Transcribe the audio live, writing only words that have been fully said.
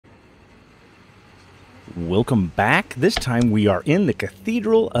Welcome back. This time we are in the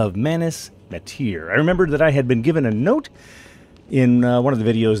Cathedral of Manus Metir. I remembered that I had been given a note in one of the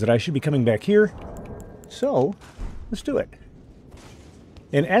videos that I should be coming back here. So, let's do it.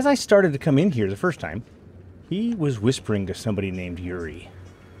 And as I started to come in here the first time, he was whispering to somebody named Yuri.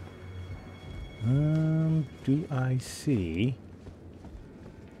 Do I see?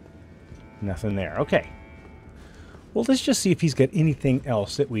 Nothing there. Okay. Well, let's just see if he's got anything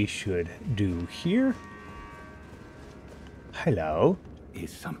else that we should do here. Hello.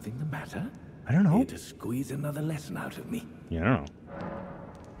 Is something the matter? I don't know. Here to squeeze another lesson out of me. You don't know.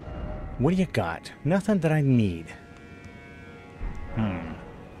 What do you got? Nothing that I need.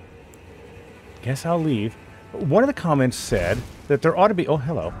 Guess I'll leave. One of the comments said that there ought to be... Oh,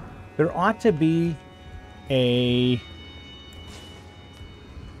 hello. There ought to be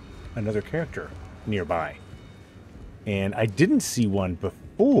another character nearby. And I didn't see one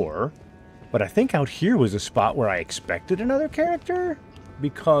before, but I think out here was a spot where I expected another character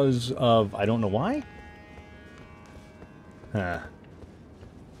because of... I don't know why. Yeah,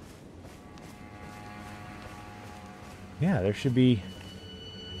 there should be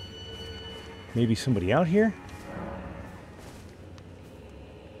maybe somebody out here.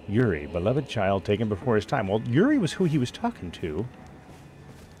 Yuri, beloved child taken before his time. Well, Yuri was who he was talking to.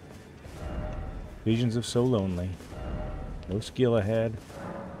 Visions of so lonely. No skill ahead.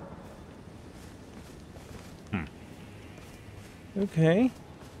 Okay.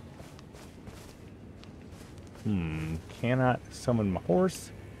 Cannot summon my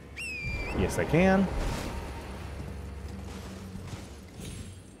horse. Yes, I can.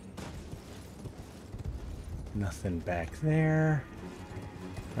 Nothing back there.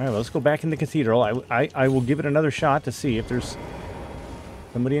 All right, well, let's go back in the cathedral. I will give it another shot to see if there's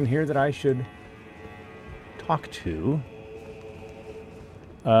somebody in here that I should talk to.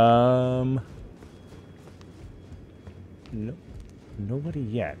 No, nobody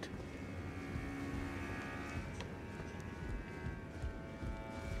yet.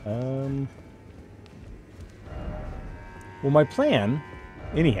 Well, my plan,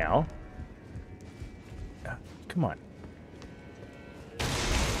 anyhow. Come on.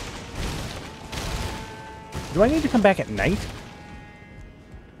 Do I need to come back at night?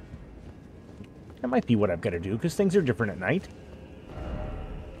 That might be what I've got to do, because things are different at night.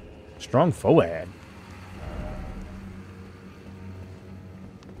 Strong foe ahead.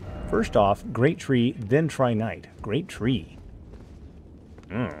 First off, Great Tree, then try night. Great Tree.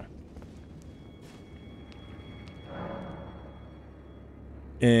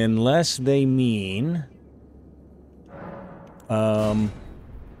 Unless they mean...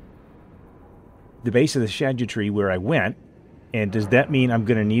 the base of the Shadja tree where I went. And does that mean I'm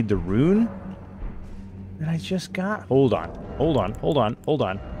going to need the rune that I just got? Hold on.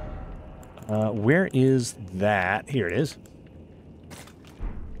 Where is that? Here it is.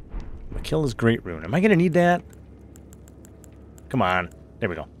 Makilla's Great Rune. Am I going to need that? Come on. There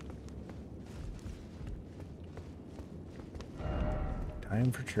we go.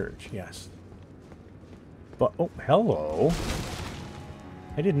 Time for church. Yes. But, oh, hello.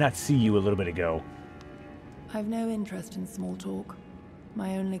 I did not see you a little bit ago. I've no interest in small talk.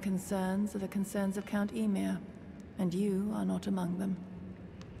 My only concerns are the concerns of Count Emir, and you are not among them.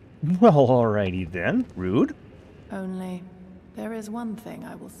 Well, alrighty then. Rude. Only, there is one thing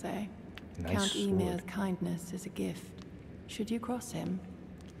I will say. Nice Count sword. Emir's kindness is a gift. Should you cross him,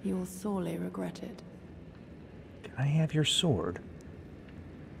 you will sorely regret it. Can I have your sword?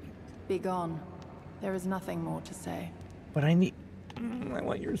 Begone. There is nothing more to say. But I need... I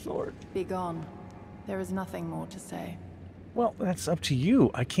want your sword. Begone. There is nothing more to say. Well, that's up to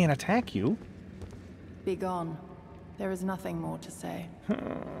you. I can't attack you. Begone. There is nothing more to say.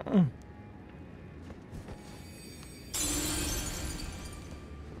 How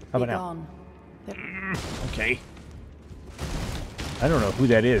about now? Begone. Okay. I don't know who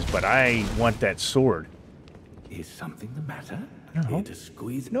that is, but I want that sword. Is something the matter? I don't know. Here to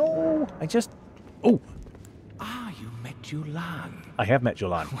squeeze... No, I just... Oh, Ah, you met Jolan. I have met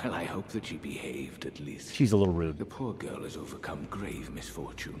Jolan. Well, I hope that she behaved at least. She's a little rude. The poor girl has overcome grave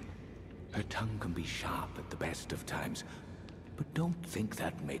misfortune. Her tongue can be sharp at the best of times, but don't think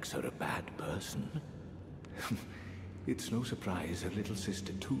that makes her a bad person. It's no surprise her little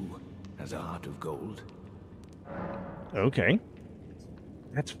sister, too, has a heart of gold. Okay.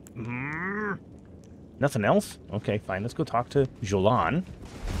 That's... Nothing else? Okay, fine. Let's go talk to Jolan.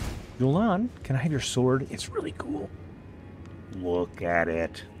 Jolan, can I have your sword? It's really cool. Look at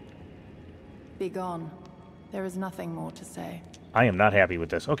it. Begone. There is nothing more to say. I am not happy with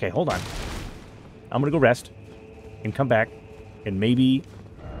this. Okay, hold on. I'm gonna go rest and come back and maybe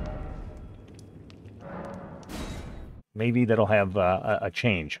Maybe that'll have a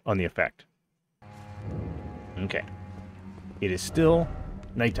change on the effect. Okay. It is still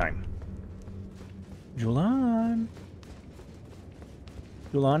nighttime. Julan?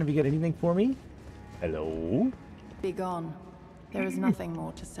 Julan, have you got anything for me? Hello? Be gone. There is nothing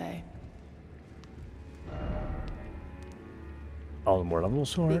more to say. All the more level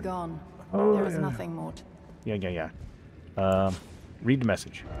sword. Be gone. Oh, There is yeah. nothing more to... Yeah. Read the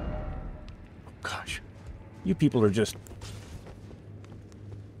message. Oh, gosh. You people are just...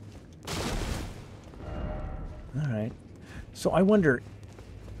 Alright. So I wonder,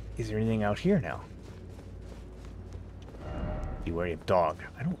 is there anything out here now? Be wary of dog.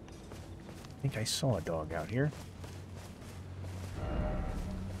 I don't think I saw a dog out here.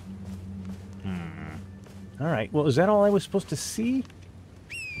 Alright, well, is that all I was supposed to see?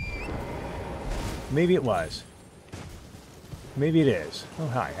 Maybe it was. Maybe it is. Oh,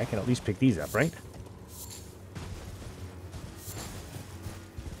 hi. I can at least pick these up, right?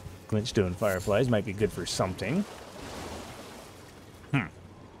 Glintstone fireflies might be good for something.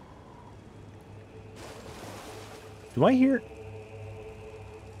 Do I hear...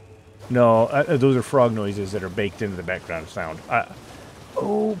 No, those are frog noises that are baked into the background sound.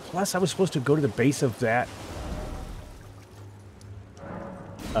 Oh, plus I was supposed to go to the base of that...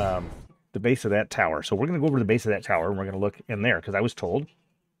 the base of that tower. So we're going to go over to the base of that tower, and we're going to look in there, because I was told,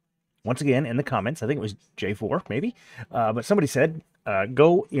 once again, in the comments, I think it was J4, maybe, but somebody said,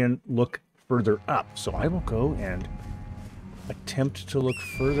 go and look further up. So I will go and attempt to look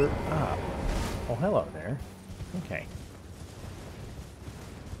further up. Oh, hello there. Okay.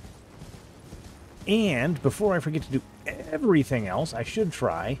 And before I forget to do everything else, I should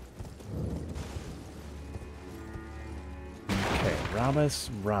try... Okay, Rabas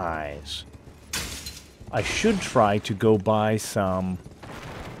Rise. I should try to go buy some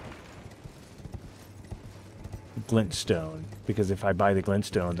glintstone, because if I buy the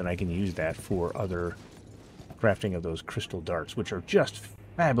glintstone, then I can use that for other crafting of those crystal darts, which are just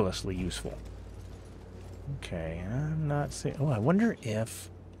fabulously useful. Okay, I'm not saying... Oh, I wonder if...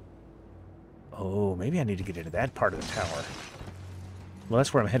 Oh, maybe I need to get into that part of the tower. Well,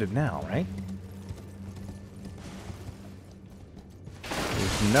 that's where I'm headed now, right?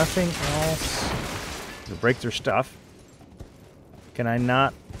 There's nothing else to break their stuff. Can I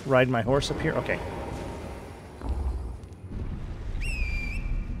not ride my horse up here? Okay.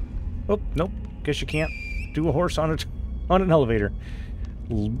 Oh, nope. Guess you can't do a horse on an elevator.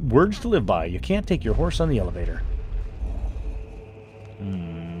 Words to live by. You can't take your horse on the elevator.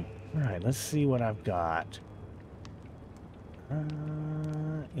 Alright, let's see what I've got. I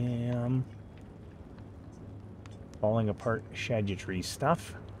am falling apart Erdtree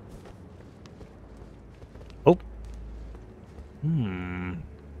stuff. Oh. And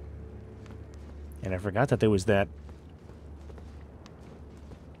I forgot that there was that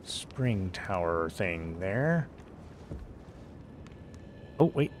spring tower thing there.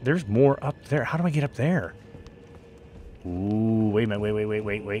 Oh, wait, there's more up there. How do I get up there? Ooh, wait a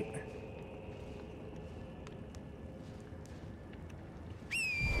minute, wait.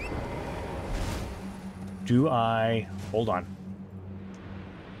 Do I... Hold on.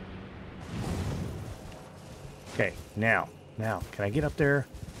 Okay, now, can I get up there?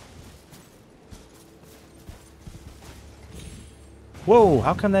 Whoa,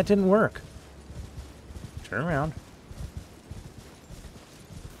 how come that didn't work? Turn around.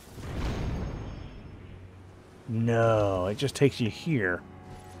 No, it just takes you here.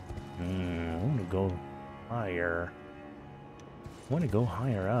 I want to go higher. I want to go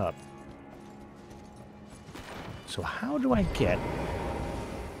higher up. So how do I get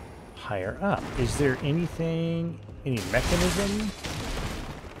higher up? Is there anything, any mechanism?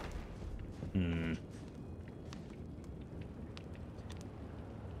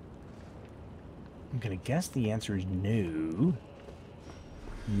 I'm going to guess the answer is no.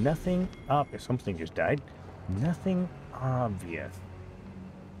 Nothing up. Something just died. Nothing obvious.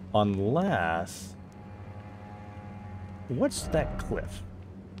 Unless... What's that cliff?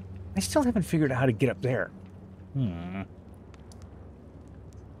 I still haven't figured out how to get up there.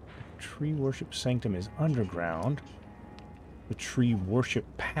 Tree Worship Sanctum is underground. The Tree Worship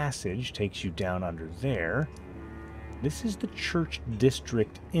Passage takes you down under there. This is the Church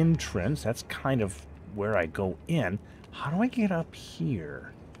District entrance. That's kind of where I go in. How do I get up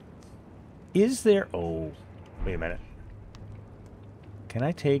here? Is there... Oh, wait a minute. Can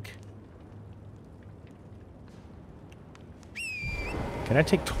I take... Can I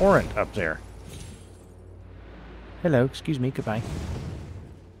take Torrent up there? Hello, excuse me, goodbye.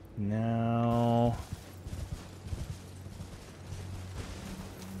 No.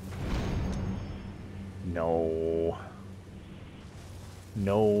 No.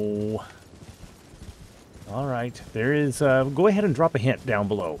 No. All right. There is... go ahead and drop a hint down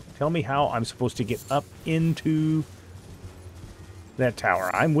below. Tell me how I'm supposed to get up into that tower.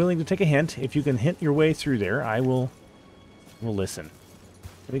 I'm willing to take a hint. If you can hint your way through there, I will listen.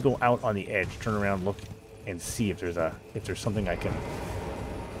 Let me go out on the edge, turn around, look, and see if there's something I can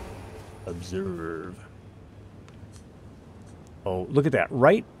observe. Oh, look at that.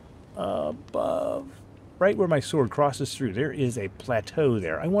 Right above, right where my sword crosses through, there is a plateau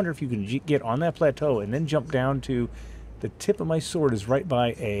there. I wonder if you can get on that plateau and then jump down to the tip of my sword is right by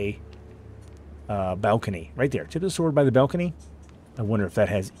a balcony. Right there. Tip of the sword by the balcony. I wonder if that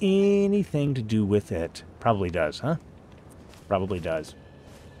has anything to do with it. Probably does, huh? Probably does.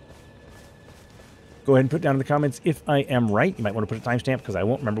 Go ahead and put down in the comments if I am right. You might want to put a timestamp because I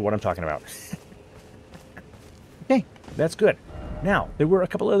won't remember what I'm talking about. Okay, that's good. Now, there were a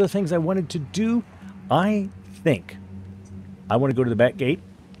couple other things I wanted to do. I think I want to go to the back gate.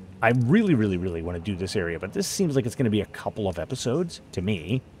 I really, really, really want to do this area, but this seems like it's going to be a couple of episodes to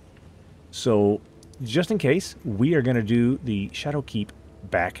me. So, just in case, we are going to do the Shadowkeep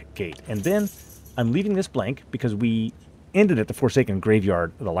back gate. And then I'm leaving this blank because we ended at the Forsaken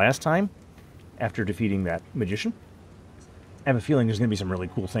Graveyard the last time after defeating that magician. I have a feeling there's going to be some really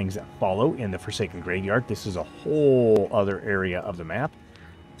cool things that follow in the Forsaken Graveyard. This is a whole other area of the map.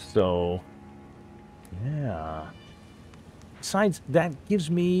 So, yeah. Besides, that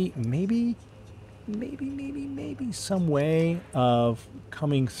gives me maybe some way of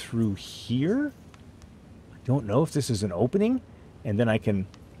coming through here. I don't know if this is an opening, and then I can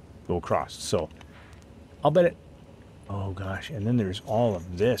go across. So, I'll bet it... Oh, gosh. And then there's all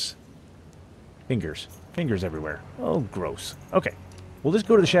of this. Fingers. Fingers everywhere. Oh, gross. Okay. We'll just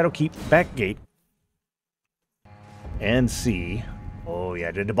go to the Shadowkeep back gate and see. Oh,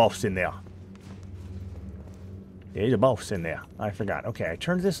 yeah, there's the boss in there. There's a boss in there. I forgot. Okay, I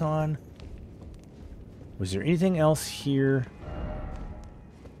turned this on. Was there anything else here?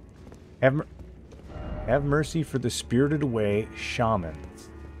 Have mercy for the spirited away shamans.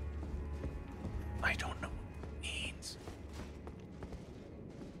 I don't know what it means.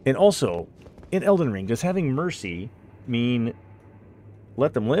 And also, in Elden Ring, does having mercy mean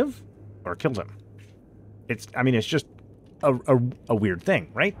let them live or kill them? I mean, it's just a weird thing,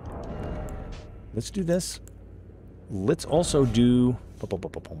 right? Let's do this. Let's also do...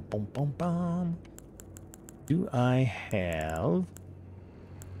 Do I have...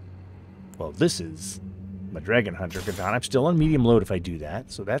 Well, this is my Dragon Hunter Katana. I'm still on medium load if I do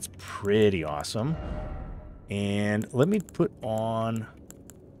that, so that's pretty awesome. And let me put on...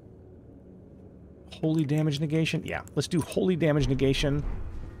 Holy damage negation? Yeah, let's do holy damage negation.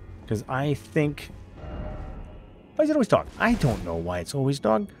 Because I think... Why is it always dog? I don't know why it's always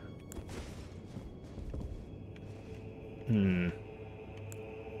dog.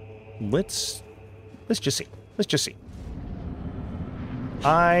 Let's just see. Let's just see.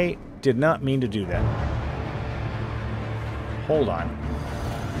 I did not mean to do that. Hold on.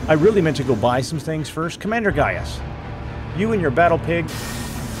 I really meant to go buy some things first. Commander Gaius, you and your battle pig...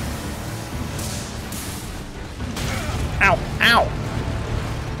 Ow! Ow!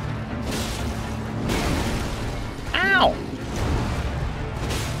 Ow!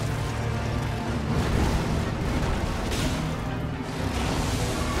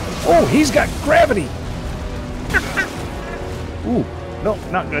 Oh, he's got gravity! Ooh, no,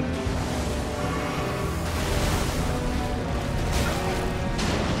 not good.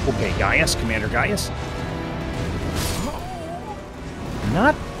 Okay, Gaius, Commander Gaius.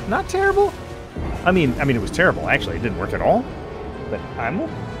 Not terrible. I mean, it was terrible. Actually, it didn't work at all. But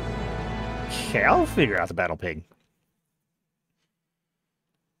okay, I'll figure out the battle pig.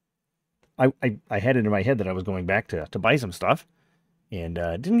 I had it in my head that I was going back to buy some stuff, and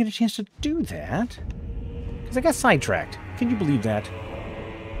didn't get a chance to do that because I got sidetracked. Can you believe that?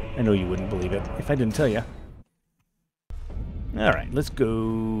 I know you wouldn't believe it if I didn't tell you. All right, let's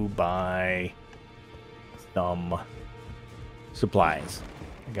go buy some supplies.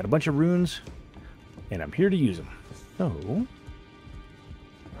 I got a bunch of runes, and I'm here to use them. So,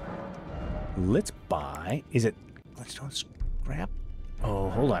 let's buy... Is it... Let's do scrap? Oh,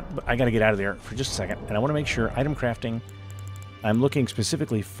 hold on. I got to get out of there for just a second, and I want to make sure item crafting... I'm looking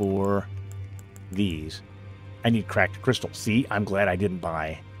specifically for these. I need cracked crystal. See, I'm glad I didn't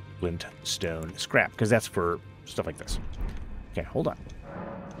buy glintstone scrap, because that's for stuff like this. Okay, hold on.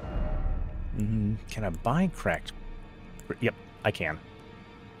 Can I buy cracked? Yep, I can.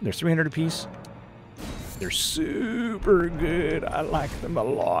 They're 300 apiece. They're super good. I like them a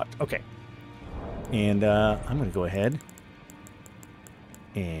lot. Okay. And I'm going to go ahead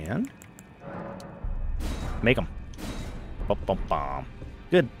and make them. Bum.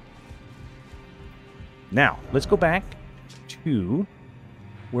 Good. Now, let's go back to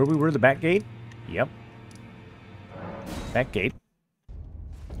where we were, the back gate. Yep. Back gate.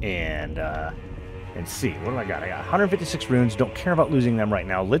 And see. What do I got? I got 156 runes. Don't care about losing them right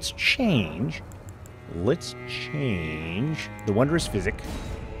now. Let's change the Wondrous Physic.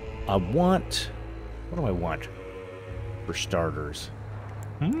 I want... What do I want for starters?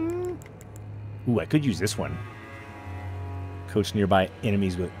 Ooh, I could use this one. Coats nearby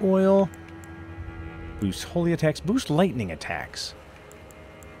enemies with oil. Boost holy attacks. Boost lightning attacks.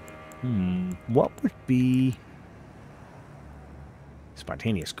 What would be...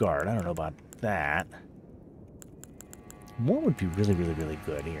 Spontaneous Guard. I don't know about that. What would be really, really, really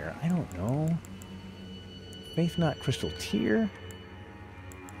good here? I don't know. Faith Knot Crystal Tear.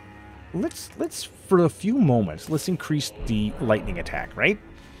 Let's for a few moments, let's increase the lightning attack, right?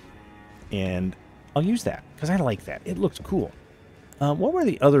 And I'll use that, because I like that. It looks cool. What were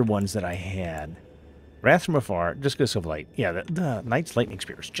the other ones that I had? Wrath from Afar, just because of light. Yeah, the Knight's Lightning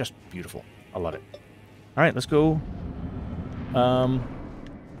Spear is just beautiful. I love it. All right, let's go.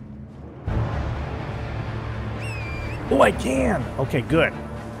 Oh, I can! Okay, good.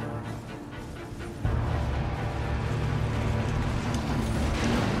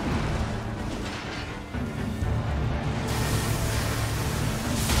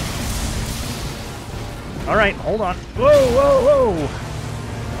 All right, hold on. Whoa, whoa, whoa!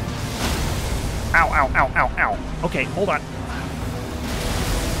 Ow, ow, ow, ow, ow. Okay, hold on.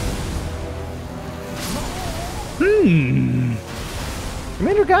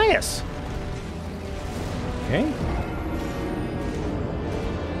 Commander Gaius. Okay.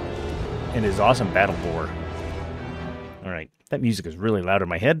 And his awesome battle board. All right, that music is really loud in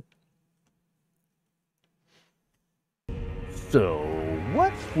my head. So,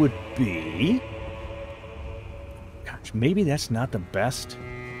 what would be... Gosh, maybe that's not the best.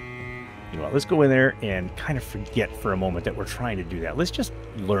 You know what, let's go in there and kind of forget for a moment that we're trying to do that. Let's just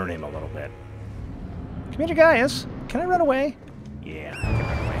learn him a little bit. Commander Gaius, can I run away? Yeah, I can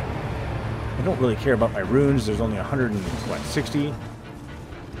run away. I don't really care about my runes. There's only 160.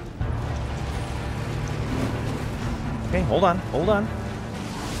 Okay, hold on, hold on.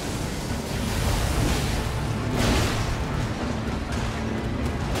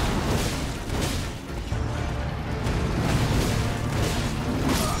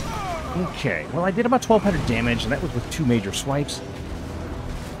 Okay, well, I did about 1,200 damage, and that was with 2 major swipes.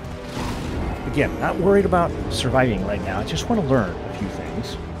 Again, not worried about surviving right now. I just want to learn a few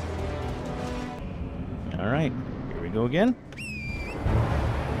things. All right, here we go again.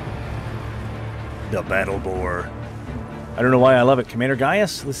 The battle boar. I don't know why I love it. Commander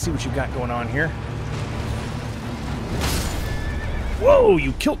Gaius, let's see what you got going on here. Whoa,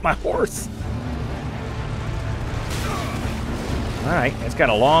 you killed my horse. All right, it's got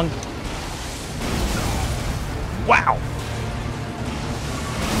a long... Wow!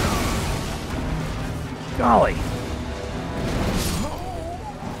 Golly!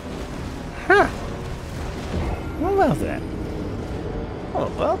 Huh! What about that? What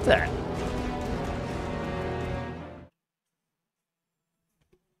about that?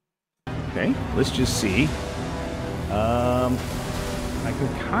 Okay, let's just see. I can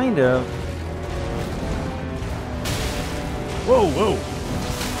kind of... Whoa, whoa!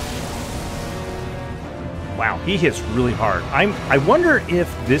 Wow, he hits really hard. I wonder if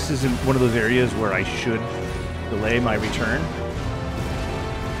this is in one of those areas where I should delay my return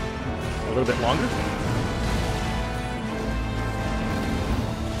a little bit longer.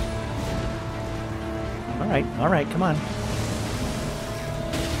 All right, come on.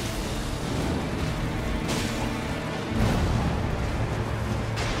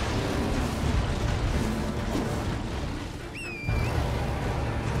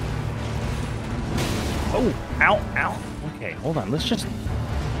 Oh, ow, ow. Okay, hold on. Let's just...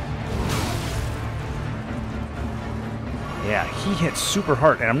 Yeah, he hits super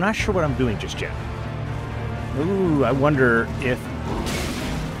hard, and I'm not sure what I'm doing just yet. Ooh, I wonder if...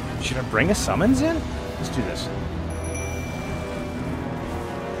 Should I bring a summons in? Let's do this.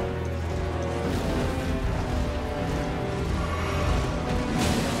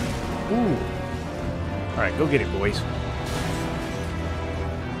 Ooh. All right, go get it, boys.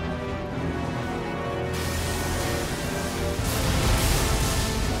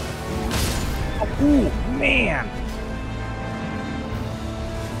 Ooh, man!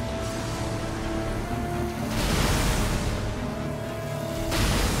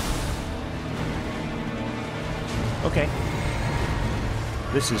 Okay.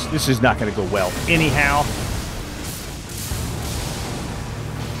 This is not going to go well. Anyhow.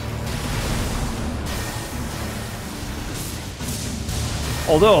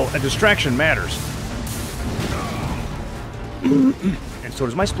 Although, a distraction matters. And so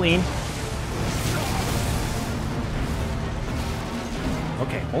does my spleen.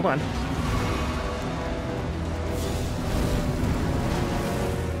 Okay, hold on.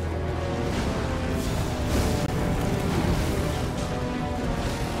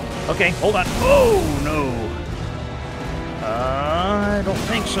 Okay, hold on. Oh, no. I don't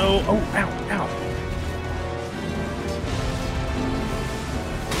think so. Oh, ow, ow.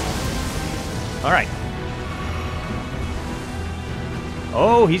 All right.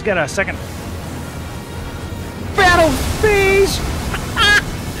 Oh, he's got a second. Battle phase!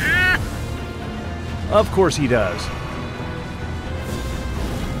 Of course he does.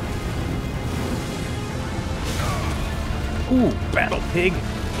 Ooh, Battle Pig.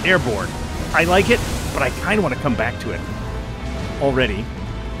 Airborne. I like it, but I kind of want to come back to it already.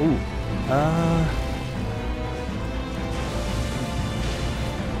 Ooh.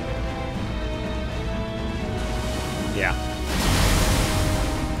 Yeah.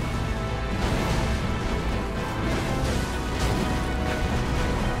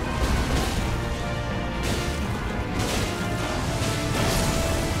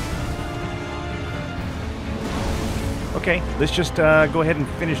 Okay, let's just go ahead and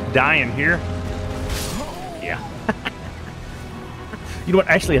finish dying here. Yeah. You know what?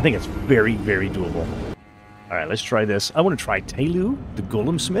 Actually, I think it's very, very doable. All right, let's try this. I want to try Telu, the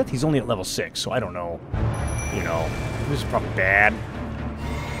Golem Smith. He's only at level 6, so I don't know. You know, this is probably bad.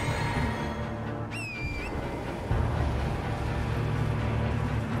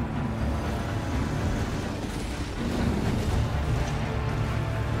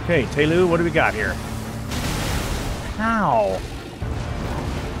 Okay, Telu, what do we got here? How?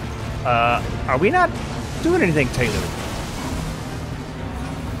 Are we not doing anything, Telu?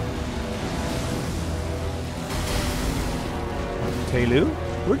 Telu?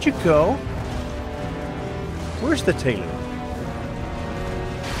 Where'd you go? Where's the Telu?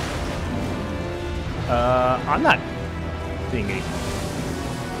 I'm not seeing any.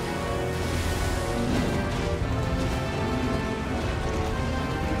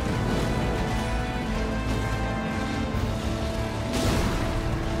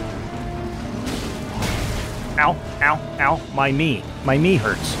 Ow, ow, ow, my knee. My knee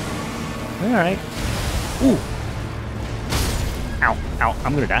hurts. Alright. Ooh. Ow, ow,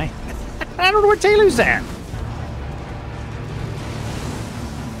 I'm gonna die. I don't know where Taylor's at.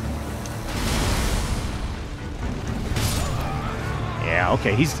 Yeah,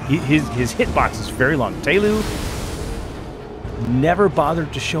 okay, his hitbox is very long. Telu never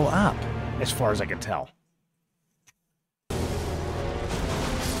bothered to show up, as far as I can tell.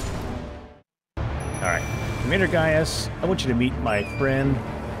 Alright. Commander Gaius, I want you to meet my friend.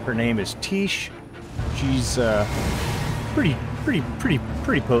 Her name is Tish. She's pretty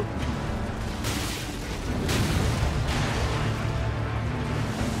potent.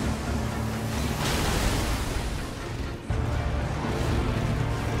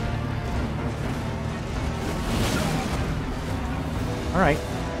 All right.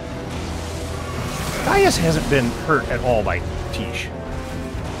 Gaius hasn't been hurt at all by Tish.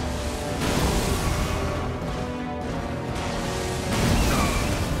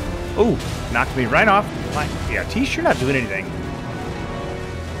 Oh, knocked me right off. Yeah, Tish, you're not doing anything.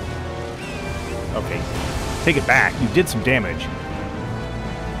 Okay, take it back. You did some damage.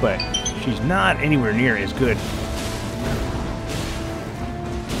 But she's not anywhere near as good.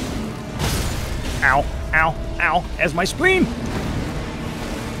 Ow, ow, ow, as my spleen!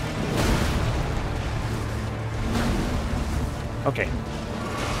 Okay.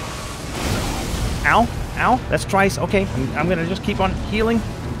 Ow, ow, that's twice. Okay, I'm gonna just keep on healing.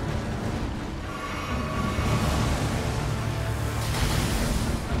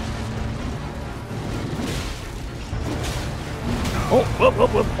 Oh, whoop,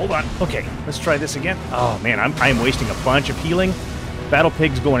 whoop, whoop, hold on. Okay, let's try this again. Oh, man, I'm wasting a bunch of healing. Battle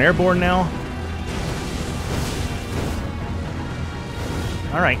Pig's going airborne now.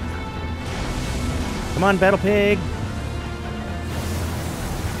 All right. Come on, Battle Pig.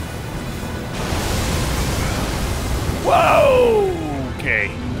 Whoa! Okay.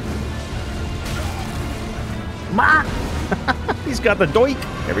 Ma! He's got the doink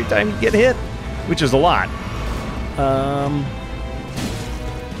every time you get hit, which is a lot.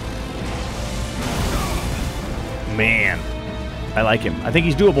 Man, I like him. I think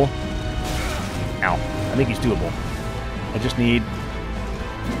he's doable. Ow. I think he's doable. I just need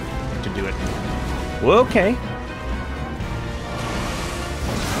to do it. Okay.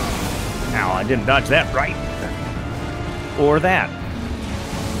 Ow, I didn't dodge that right. Or that.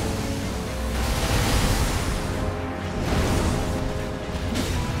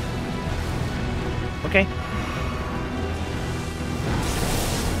 Okay.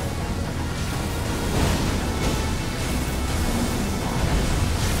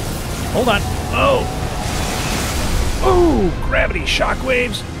 Hold on. Oh! Oh! Gravity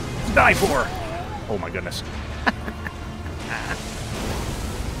shockwaves to die for. Oh my goodness.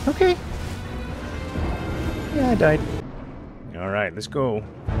 Okay. Yeah, I died. Alright, let's go.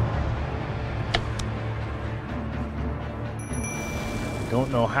 Don't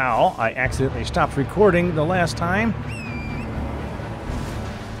know how. I accidentally stopped recording the last time.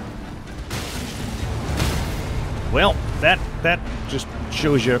 Well, that just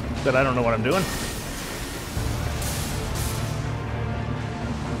shows you that I don't know what I'm doing.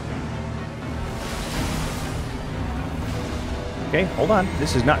 Okay, hold on.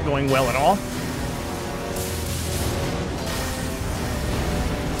 This is not going well at all.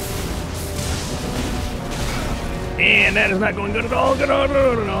 And that is not going good at all. Good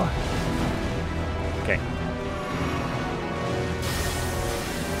at all. Okay.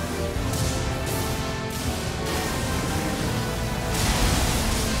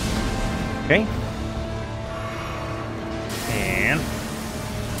 Okay. And...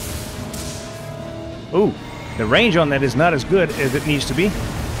 ooh, the range on that is not as good as it needs to be.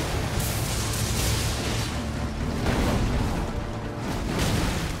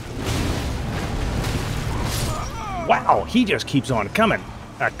 Wow, he just keeps on coming.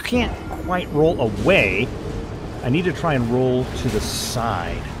 I can't quite roll away. I need to try and roll to the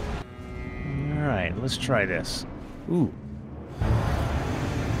side. Alright, let's try this. Ooh.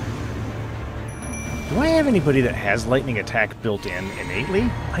 Do I have anybody that has lightning attack built in innately?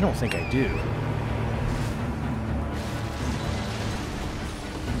 I don't think I do.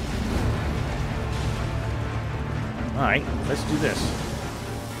 Alright, let's do this.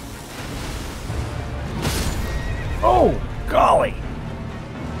 Oh, golly!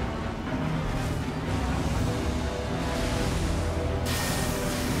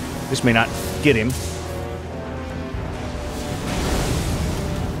 This may not get him.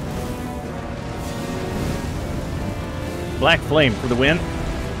 Black Flame for the win.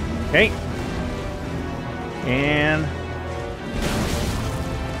 Okay. And...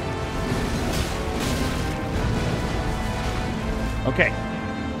 okay.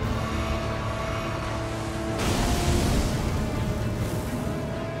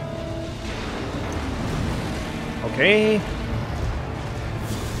 Okay.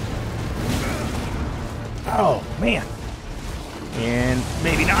 Oh, man. And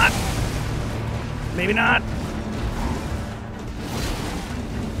maybe not. Maybe not.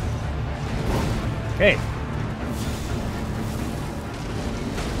 Okay.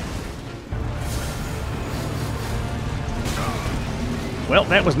 Well,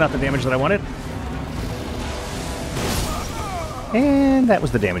 that was not the damage that I wanted. And that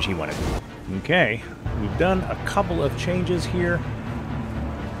was the damage he wanted. Okay. We've done a couple of changes here.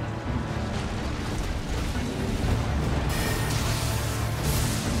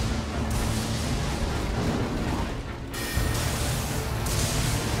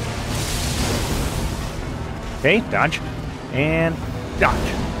 Okay, dodge. And dodge.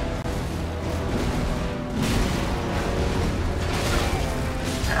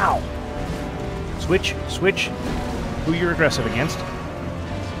 Ow. Switch, switch. Who you're aggressive against.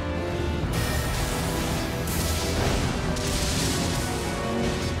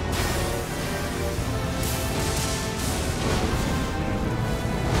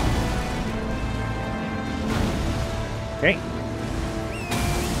 Okay.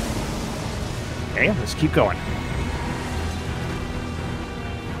 Okay, let's keep going.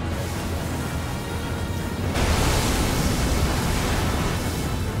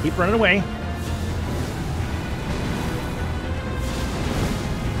 Keep running away.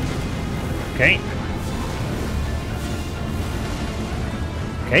 Okay.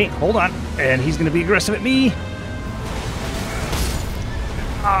 Okay, hold on. And he's going to be aggressive at me.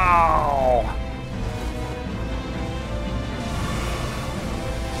 Oh.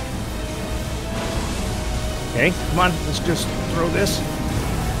 Okay, come on. Let's just throw this.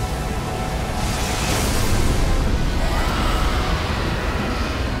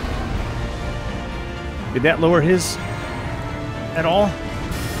 Did that lower his at all?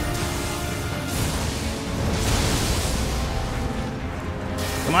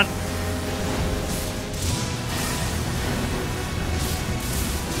 Come on.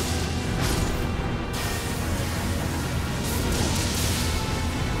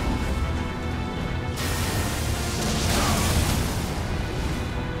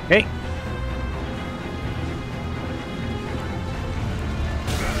 Okay.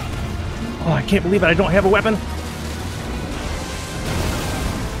 Oh, I can't believe it. I don't have a weapon.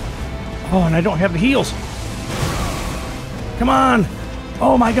 Oh, and I don't have the heals. Come on.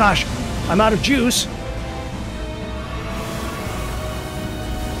 Oh my gosh. I'm out of juice.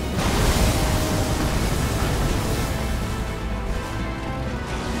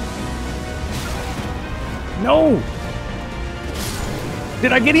 No.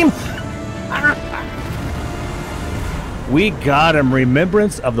 Did I get him? We got him.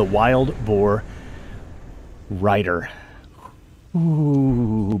 Remembrance of the Wild Boar Rider.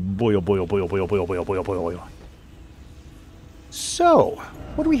 Ooh, boy, oh boy, oh boy, oh boy, oh boy, oh boy, oh boy, oh boy, oh boy. So,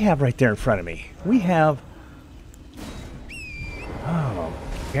 what do we have right there in front of me? We have... Oh,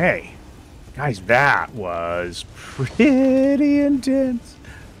 okay. Guys, that was pretty intense.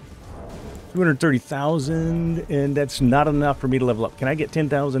 230,000, and that's not enough for me to level up. Can I get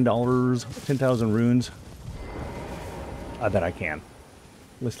 $10,000, 10,000 runes? I bet I can.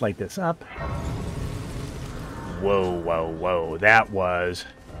 Let's light this up. Whoa, whoa, whoa. That was...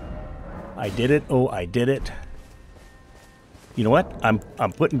 I did it. Oh, I did it. You know what? I'm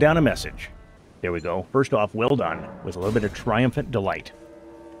putting down a message. There we go. First off, well done. With a little bit of triumphant delight.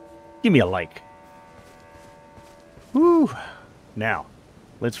 Give me a like. Woo. Now,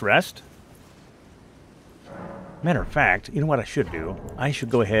 let's rest. Matter of fact, you know what I should do? I should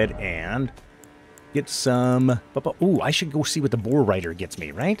go ahead and get some... Ooh, I should go see what the Boar Rider gets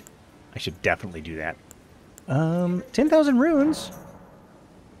me, right? I should definitely do that. 10,000 runes.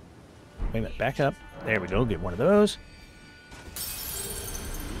 Wait a minute, back up. There we go, get one of those.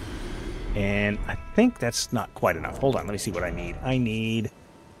 And I think that's not quite enough. Hold on, let me see what I need. I need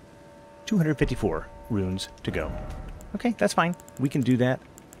 254 runes to go. Okay, that's fine. We can do that.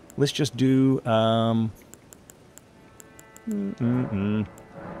 Let's just do...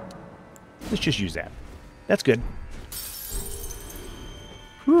 Let's just use that. That's good.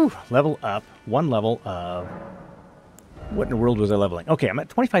 Whew, level up. One level of... What in the world was I leveling? Okay, I'm at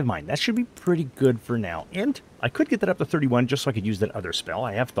 25 mine. That should be pretty good for now. And I could get that up to 31 just so I could use that other spell.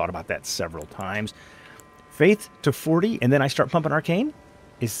 I have thought about that several times. Faith to 40, and then I start pumping Arcane?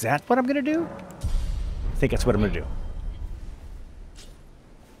 Is that what I'm going to do? I think that's what I'm going to do.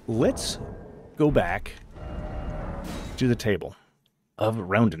 Let's go back to the table of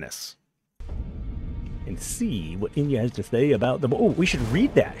roundness and see what Inya has to say about the... Oh, we should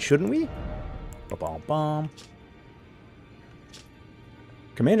read that, shouldn't we? Ba-bom-bom.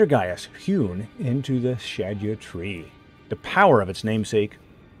 Commander Gaius, hewn into the Shadya tree. The power of its namesake.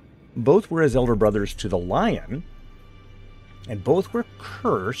 Both were as elder brothers to the lion, and both were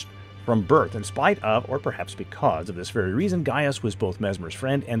cursed from birth, in spite of, or perhaps because of this very reason, Gaius was both Mesmer's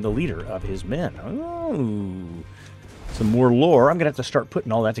friend and the leader of his men. Oh, some more lore. I'm going to have to start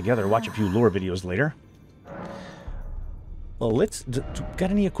putting all that together, watch a few lore videos later. Well, let's...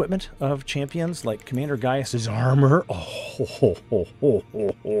 Got any equipment of champions, like Commander Gaius's armor? Oh, ho, ho, ho, ho,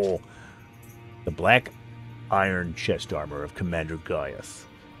 ho. The black iron chest armor of Commander Gaius.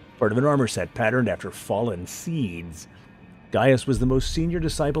 Part of an armor set patterned after fallen seeds. Gaius was the most senior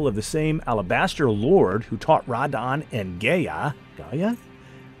disciple of the same Alabaster Lord who taught Radon and Gaia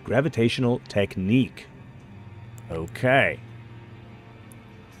gravitational technique. Okay.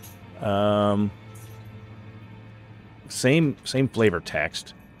 Same flavor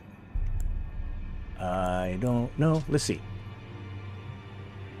text. I don't know. Let's see.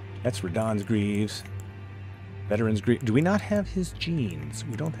 That's Radon's Greaves. Veteran's Greaves. Do we not have his genes?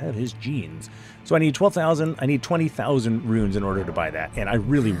 We don't have his genes. So I need 12,000. I need 20,000 runes in order to buy that. And I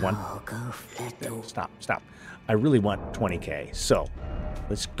really want... Stop. I really want 20k. So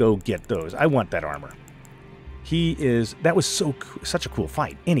let's go get those. I want that armor. He is... That was such a cool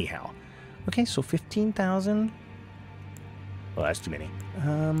fight. Anyhow. Okay, so 15,000... Well, that's too many.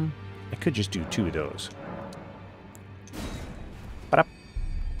 I could just do 2 of those.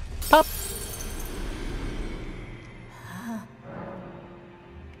 Pop.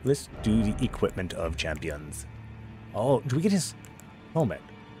 Let's do the equipment of champions. Oh, do we get his helmet?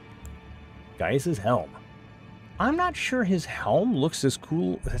 Gaius' helm. I'm not sure his helm looks as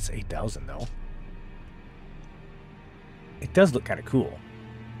cool. That's 8,000 though. It does look kind of cool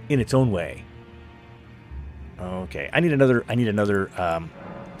in its own way. Okay, I need another,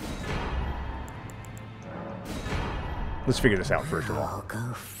 let's figure this out first of all.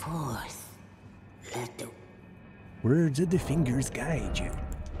 Go forth. Words of the fingers guide you.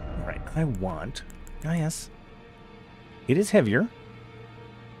 All right, I want Gaius. It is heavier.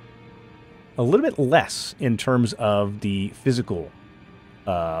 A little bit less in terms of the physical,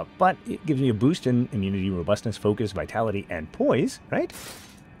 but it gives me a boost in immunity, robustness, focus, vitality, and poise, right?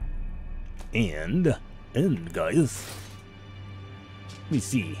 And Gaius. Let me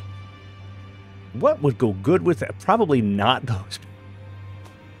see. What would go good with that? Probably not those.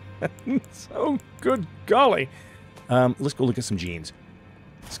 So, good golly. Let's go look at some genes.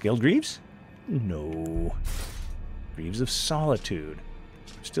 Scaled Greaves? No. Greaves of Solitude.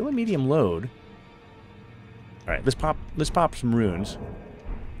 Still a medium load. All right, let's pop some runes.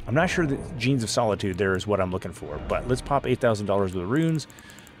 I'm not sure that Genes of Solitude there is what I'm looking for, but let's pop $8,000 worth of runes.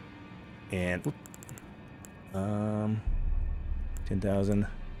 And 10,000,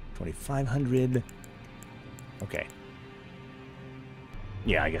 2,500. Okay.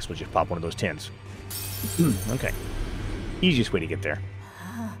 Yeah, I guess we'll just pop one of those 10s. Okay. Easiest way to get there.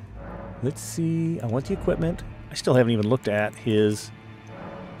 Let's see. I want the equipment. I still haven't even looked at his...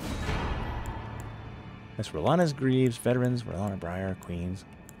 That's Rolana's Greaves, Veterans, Rolana Briar, Queens,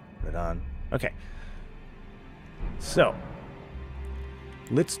 Radon. Okay. So,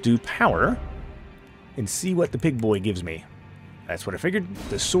 let's do power and see what the pig boy gives me. That's what I figured.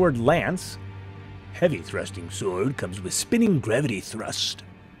 The Sword Lance, heavy thrusting sword, comes with spinning gravity thrust.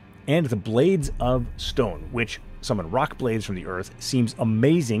 And the Blades of Stone, which summon rock blades from the earth. Seems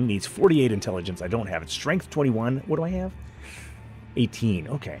amazing. Needs 48 intelligence. I don't have it. Strength 21. What do I have? 18.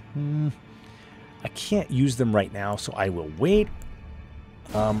 Okay. I can't use them right now, so I will wait.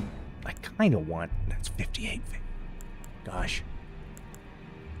 I kind of want... That's 58. Gosh.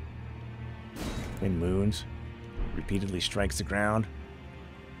 Wind moons. Repeatedly strikes the ground.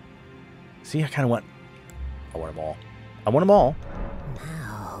 See, I kind of want... I want them all. I want them all.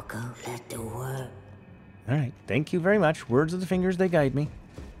 Now go let the work. All right. Thank you very much. Words of the fingers, they guide me.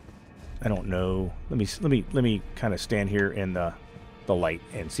 I don't know. Let me kind of stand here in the light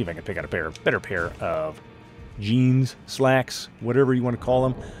and see if I can pick out a better pair of jeans, slacks, whatever you want to call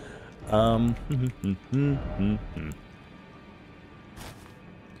them.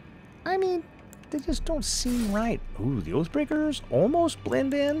 I mean, they just don't seem right. Ooh, the Oathbreakers almost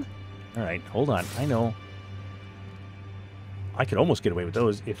blend in. All right, hold on. I know. I could almost get away with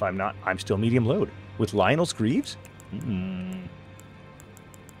those if I'm not. I'm still medium load. With Lionel's Greaves?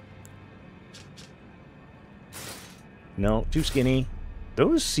 No, too skinny.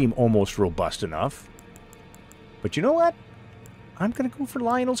 Those seem almost robust enough. But you know what? I'm going to go for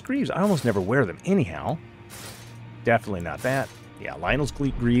Lionel's Greaves. I almost never wear them anyhow. Definitely not that. Yeah, Lionel's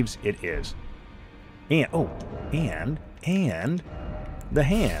Greaves it is. And, oh, and the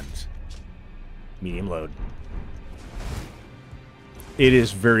hands. Medium load. It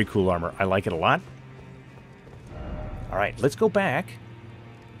is very cool armor. I like it a lot. All right, let's go back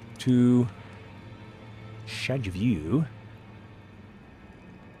to Shadju.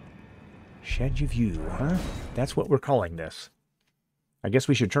 Shadju, huh? That's what we're calling this. I guess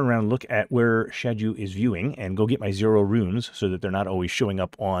we should turn around and look at where Shadju is viewing and go get my 0 runes so that they're not always showing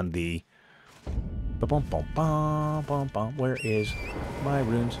up on the... Where is my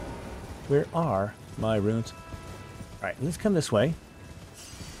runes? Where are my runes? All right, let's come this way.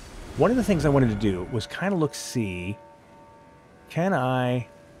 One of the things I wanted to do was kind of see, can I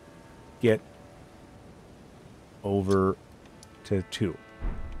get over to 2?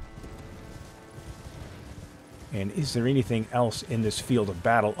 And is there anything else in this field of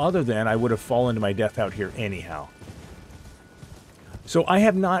battle other than I would have fallen to my death out here anyhow? So I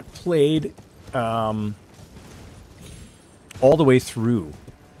have not played all the way through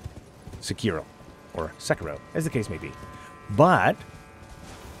Sekiro, or Sekiro, as the case may be. But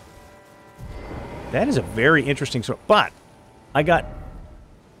that is a very interesting story. But I got...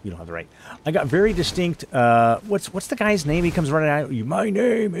 You don't have the right. I got very distinct... what's the guy's name? He comes running out. My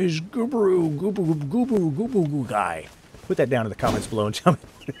name is Gubru. Gubu guy. Put that down in the comments below and tell me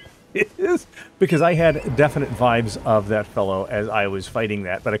what it is. Because I had definite vibes of that fellow as I was fighting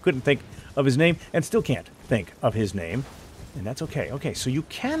that. But I couldn't think of his name. And still can't think of his name. And that's okay. Okay, so you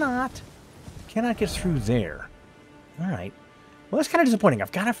cannot get through there. All right. Well, that's kind of disappointing.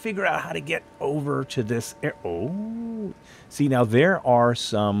 I've got to figure out how to get over to this. Oh, see, now there are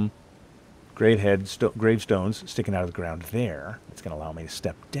some gravestones sticking out of the ground there. It's going to allow me to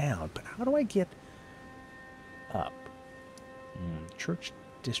step down. But how do I get up? Church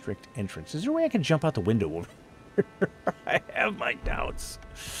district entrance. Is there a way I can jump out the window over here? I have my doubts.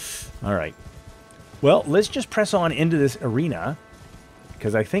 All right. Well, let's just press on into this arena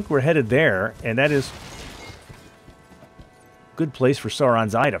because I think we're headed there, and that is... good place for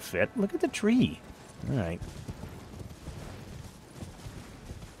Sauron's eye to fit. Look at the tree. All right.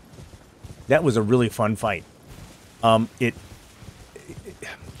 That was a really fun fight. It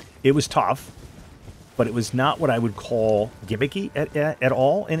was tough, but it was not what I would call gimmicky at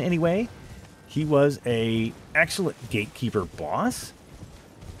all in any way. He was a excellent gatekeeper boss.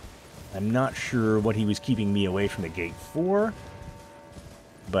 I'm not sure what he was keeping me away from the gate for,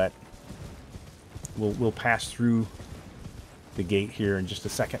 but we'll pass through the gate here in just a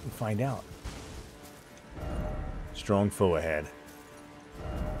second and find out. Strong foe ahead.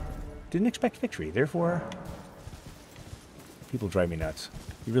 Didn't expect victory, therefore... People drive me nuts.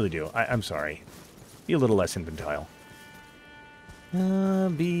 You really do. I'm sorry. Be a little less infantile.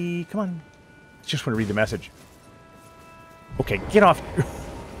 Come on. Just want to read the message. Okay, get off.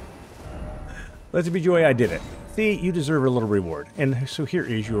 Let it be joy I did it. See, you deserve a little reward. And so here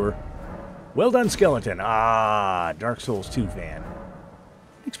is your... Well done, skeleton. Ah, Dark Souls 2 fan.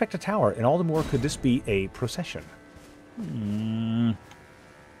 Expect a tower, and all the more could this be a procession.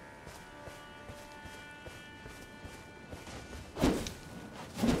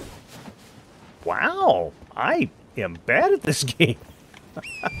 Wow, I am bad at this game.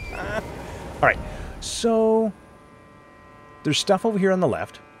 Alright, so there's stuff over here on the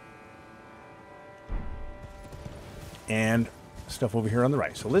left. And stuff over here on the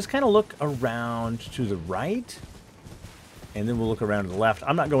right. So let's kind of look around to the right. And then we'll look around to the left.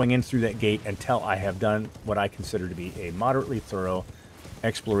 I'm not going in through that gate until I have done what I consider to be a moderately thorough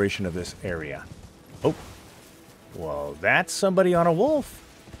exploration of this area. Oh, well, that's somebody on a wolf.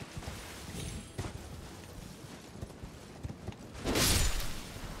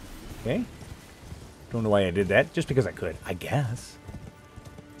 Okay. Don't know why I did that. Just because I could, I guess.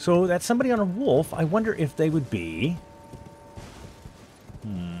 So that's somebody on a wolf. I wonder if they would be...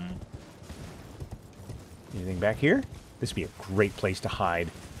 Anything back here? This would be a great place to hide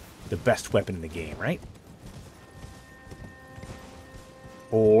the best weapon in the game, right?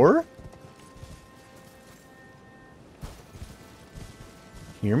 Or...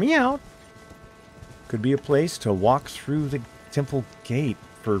 Hear me out. Could be a place to walk through the temple gate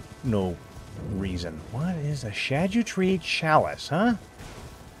for no reason. What is a Erdtree chalice, huh?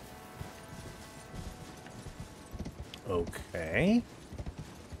 Okay.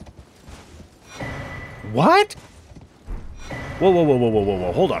 What? Whoa, whoa, whoa, whoa, whoa, whoa,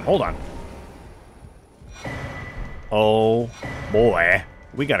 whoa. Hold on, hold on. Oh, boy.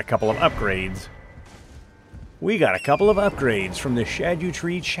 We got a couple of upgrades. We got a couple of upgrades from the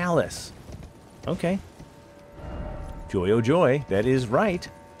Erdtree chalice. Okay. Joy, oh joy. That is right.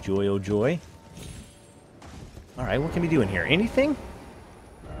 Joy, oh joy. Alright, what can we do in here? Anything?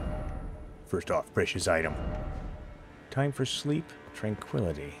 First off, precious item. Time for sleep,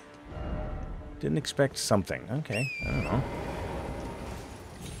 tranquility. Didn't expect something. Okay, I don't know.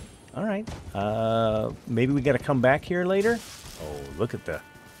 Alright. Maybe we gotta come back here later? Oh, look at the...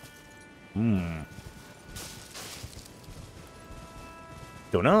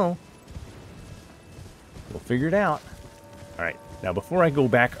 Don't know. We'll figure it out. Alright, now before I go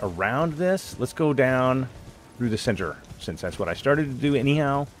back around this, let's go down through the center, since that's what I started to do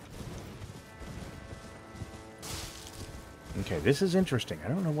anyhow. Okay, this is interesting. I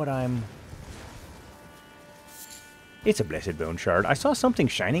don't know what I'm... It's a blessed bone shard. I saw something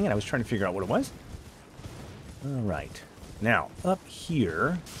shining and I was trying to figure out what it was. Alright. Now, up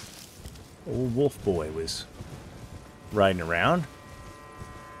here, old wolf boy was riding around.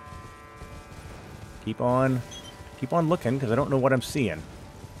 Keep on looking, because I don't know what I'm seeing.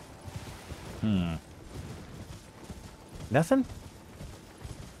 Nothing?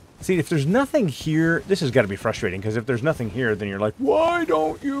 See, if there's nothing here, this has got to be frustrating, because if there's nothing here, then you're like, why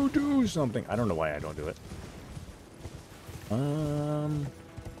don't you do something? I don't know why I don't do it.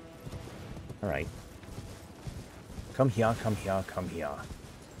 Alright. Come here, come here, come here.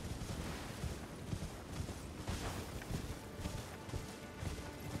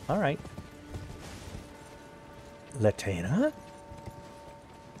 Alright. Latina?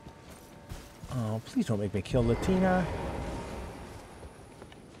 Oh, please don't make me kill Latina.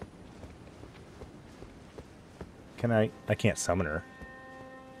 Can I can't summon her.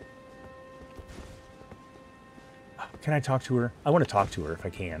 Can I talk to her? I want to talk to her if I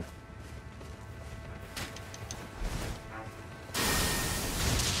can.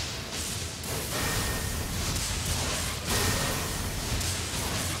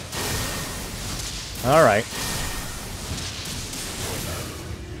 All right.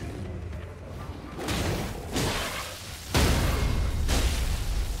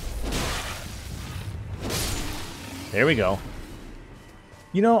 There we go.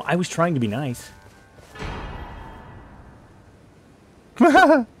 You know, I was trying to be nice.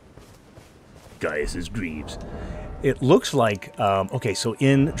 Gaius's dreams. It looks like, okay, so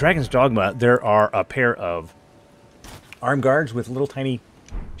in Dragon's Dogma, there are a pair of arm guards with little tiny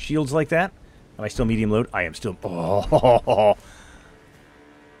shields like that. Am I still medium load? I am still... Oh,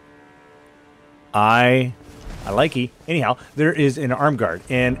 I likey. Anyhow, there is an arm guard,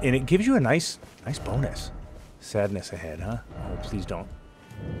 and it gives you a nice bonus. Sadness ahead, huh? Oh, please don't.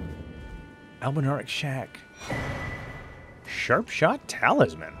 Albinaric Shack. Sharp shot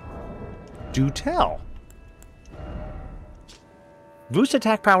talisman. Do tell. Boost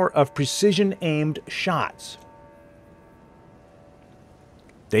attack power of precision-aimed shots.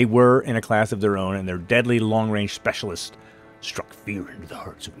 They were in a class of their own, and their deadly long-range specialists struck fear into the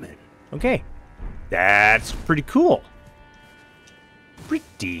hearts of men. Okay. That's pretty cool.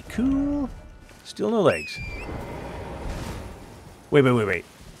 Pretty cool. Still no legs.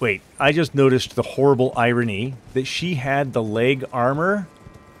 Wait. I just noticed the horrible irony that she had the leg armor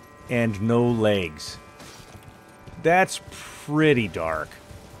and no legs. That's pretty dark.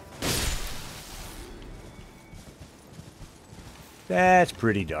 That's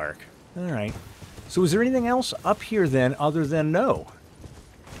pretty dark. All right. So is there anything else up here then other than no?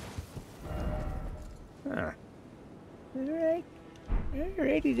 Huh. All right.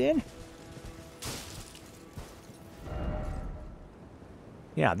 Alrighty then.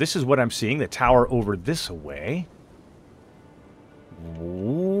 Yeah, this is what I'm seeing. The tower over this way.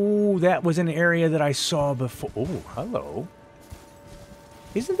 Ooh, that was an area that I saw before. Oh, hello.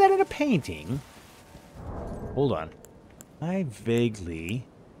 Isn't that in a painting? Hold on. I vaguely...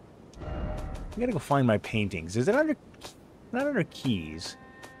 I gotta go find my paintings. Is it under... Not under keys.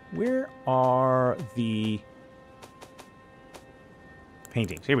 Where are the...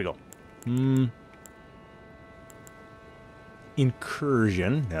 paintings? Here we go.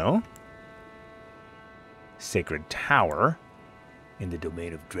 Incursion. No. Sacred Tower. In the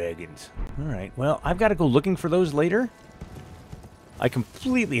domain of dragons. Alright, well, I've got to go looking for those later. I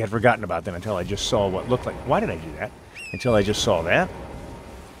completely had forgotten about them until I just saw what looked like... Why did I do that? Until I just saw that.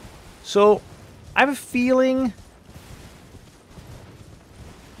 So, I have a feeling...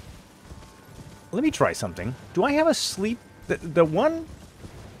 Let me try something. Do I have a sleep... The one...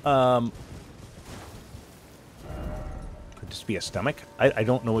 Could this be a stomach? I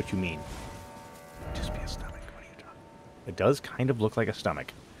don't know what you mean. Could this be a stomach? What are you talking? It does kind of look like a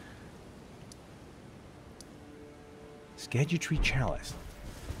stomach. Erdtree chalice.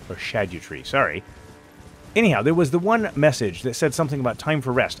 Or Erdtree, sorry. Anyhow, there was the one message that said something about time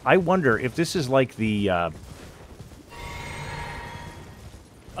for rest. I wonder if this is like the...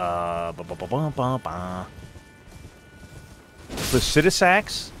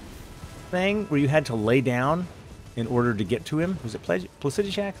 Placidusax thing, where you had to lay down in order to get to him. Was it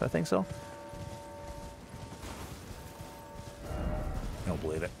Placidusax? I think so. I don't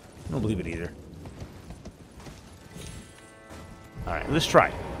believe it. I don't believe it either. All right, let's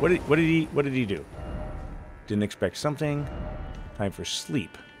try. What did he do? Didn't expect something. Time for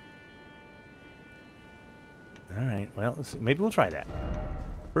sleep. All right. Well, maybe we'll try that.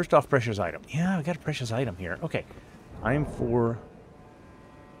 First off, precious item. Yeah, I got a precious item here. Okay. Time for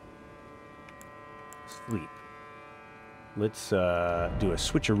sleep. Let's do a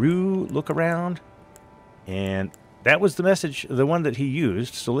switcheroo look around. And that was the message, the one that he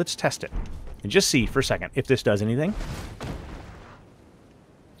used. So let's test it. And just see for a second if this does anything.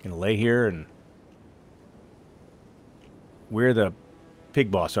 Gonna lay here and wear the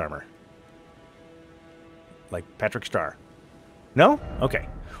pig boss armor. Like Patrick Star. No? Okay.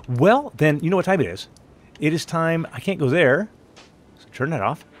 Well, then, you know what time it is. It is time... I can't go there. So turn that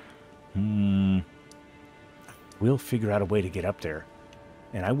off. We'll figure out a way to get up there.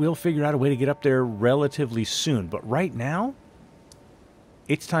 And I will figure out a way to get up there relatively soon. But right now,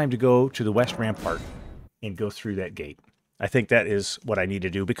 it's time to go to the West Rampart and go through that gate. I think that is what I need to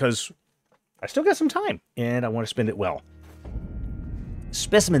do because I still got some time and I want to spend it well.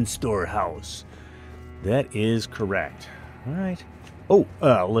 Specimen storehouse. That is correct. All right. Oh,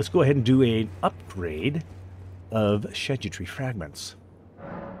 let's go ahead and do an upgrade of Erdtree fragments.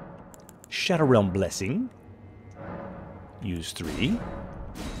 Shadow Realm Blessing. Use 3.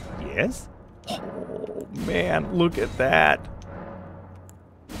 Yes. Oh, man, look at that.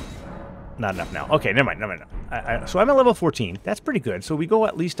 Not enough now. Okay, never mind. So I'm at level 14. That's pretty good. So we go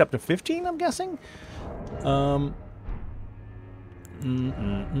at least up to 15, I'm guessing?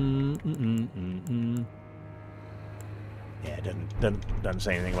 Yeah, it doesn't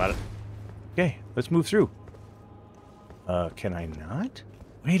say anything about it. Okay, let's move through. Can I not?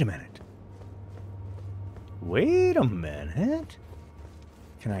 Wait a minute. Wait a minute.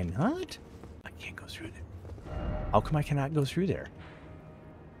 Can I not? I can't go through there. How come I cannot go through there?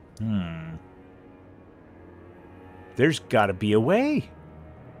 There's got to be a way.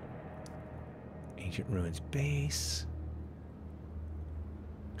 Ancient Ruins Base.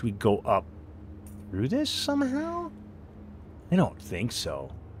 Do we go up through this somehow? I don't think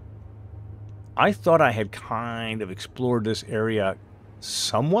so. I thought I had kind of explored this area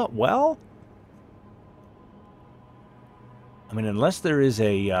somewhat well. I mean, unless there is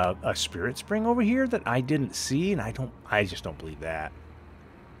a spirit spring over here that I didn't see, and I just don't believe that.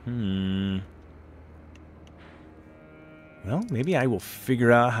 Well, maybe I will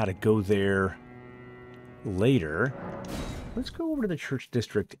figure out how to go there later. Let's go over to the church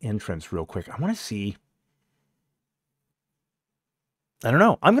district entrance real quick. I want to see. I don't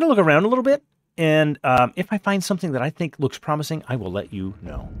know. I'm going to look around a little bit, and if I find something that I think looks promising, I will let you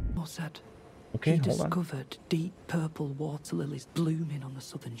know. Said Okay, he hold on. discovered deep purple water lilies blooming on the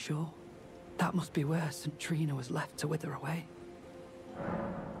southern shore. That must be where St. Trina was left to wither away.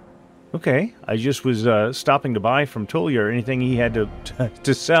 Okay, I just was stopping to buy from Tullia or anything he had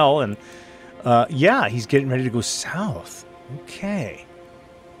to sell, and yeah, he's getting ready to go south. Okay.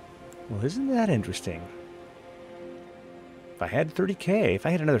 Well, isn't that interesting? If I had 30K, if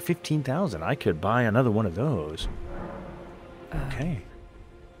I had another 15,000, I could buy another one of those. Okay.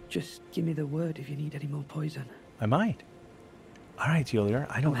 Just give me the word if you need any more poison. I might. All right, Tullia,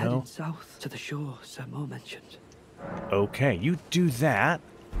 I don't I'm know. heading south to the shore Sir Mo mentioned. Okay, you do that.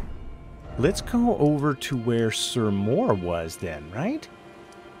 Let's go over to where Sir Moore was then, right?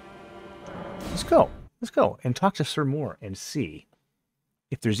 Let's go. Let's go and talk to Sir Moore and see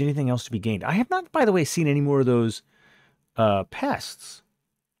if there's anything else to be gained. I have not, by the way, seen any more of those pests.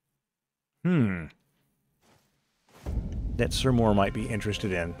 That Sir Moore might be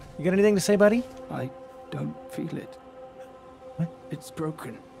interested in. You got anything to say, buddy? I don't feel it. What? It's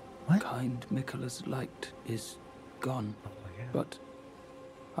broken. What? Kind Mikkela's light is gone. Oh, yeah. But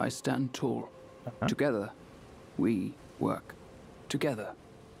I stand tall. Uh-huh. Together, we work. Together.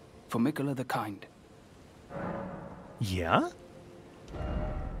 For Mikkela the Kind. Yeah?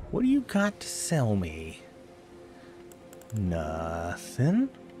 What do you got to sell me? Nothing.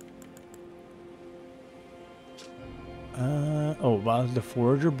 Well, the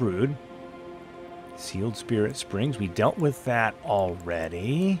Forager Brood. Sealed Spirit Springs. We dealt with that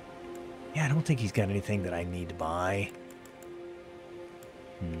already. Yeah, I don't think he's got anything that I need to buy.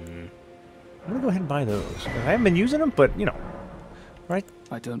 I'm going to go ahead and buy those. I haven't been using them, but, you know. Right?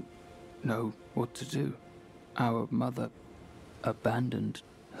 I don't know what to do. Our mother abandoned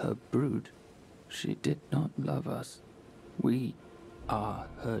her brood. She did not love us. We are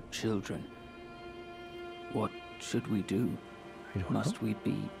her children. What should we do? I don't Must know. we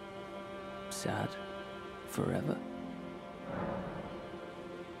be sad forever?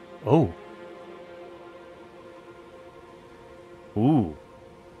 Oh. Ooh.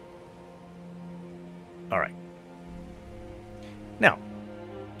 All right. Now,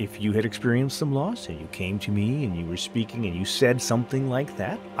 if you had experienced some loss and you came to me and you were speaking and you said something like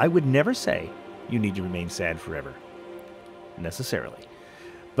that, I would never say you need to remain sad forever, necessarily.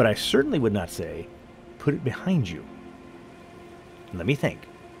 But I certainly would not say, put it behind you. Let me think.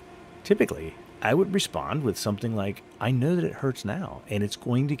 Typically, I would respond with something like, I know that it hurts now, and it's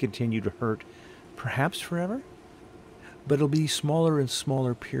going to continue to hurt perhaps forever, but it'll be smaller and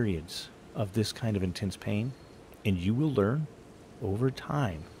smaller periods of this kind of intense pain, and you will learn over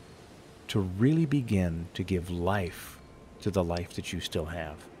time to really begin to give life to the life that you still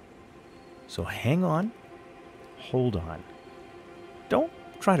have. So hang on, hold on. Don't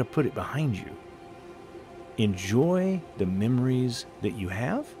try to put it behind you. Enjoy the memories that you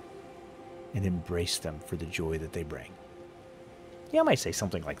have and embrace them for the joy that they bring. Yeah, I might say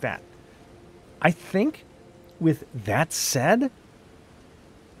something like that. I think with that said,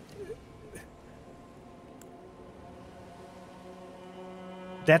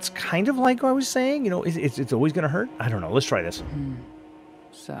 that's kind of like I was saying, you know, it's always going to hurt. I don't know. Let's try this.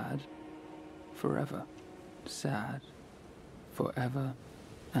 Sad forever. Sad forever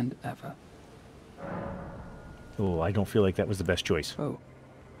and ever. Oh, I don't feel like that was the best choice. Oh,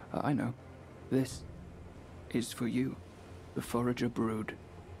 I know. This is for you. The Forager Brood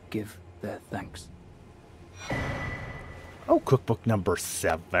give their thanks. Oh, cookbook number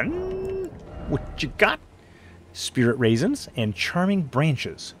 7. What you got? Spirit Raisins and Charming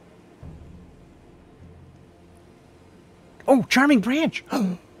Branches. Oh, Charming Branch!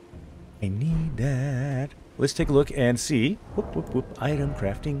 I need that. Let's take a look and see. Whoop, whoop, whoop. Item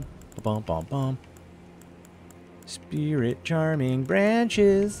crafting. Bum, bum, bum. Spirit Charming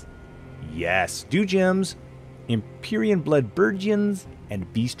Branches. Yes. Dew Gems, Empyrean Blood Burgeons,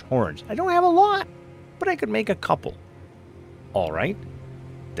 and Beast Horns. I don't have a lot, but I could make a couple. All right.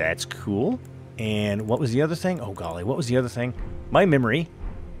 That's cool. And what was the other thing? Oh, golly. What was the other thing? My memory.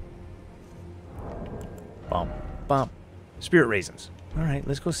 Bum, bum. Spirit Raisins. All right.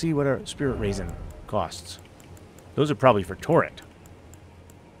 Let's go see what our Spirit Raisin costs. Those are probably for Torrent.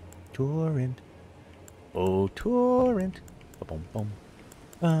 Torrent. Oh, Torrent. Ba-bum-bum.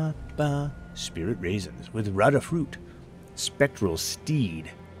 Ba-ba. Spirit Raisins with Rada Fruit. Spectral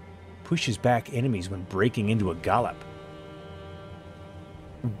Steed. Pushes back enemies when breaking into a gallop.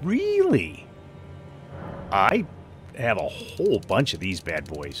 Really? I have a whole bunch of these bad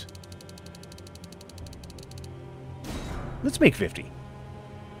boys. Let's make 50.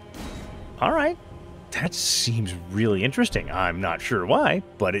 All right. That seems really interesting. I'm not sure why,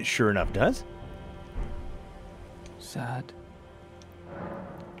 but it sure enough does. Sad.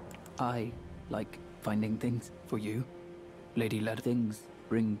 I like finding things for you. Lady let things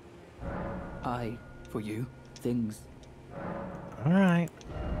bring for you things. All right.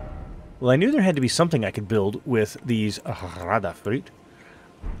 Well, I knew there had to be something I could build with these rada fruit,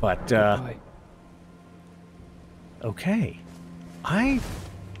 but okay.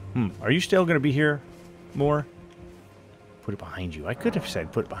 Are you still going to be here more? Put it behind you. I could have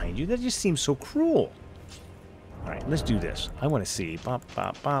said put it behind you. That just seems so cruel. All right, let's do this. I want to see. Bop,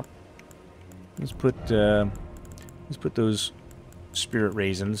 bop, bop. Let's put those spirit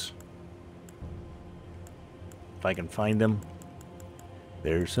raisins. If I can find them.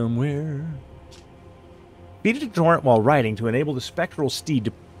 They're somewhere. Beat it to torrent while riding to enable the spectral steed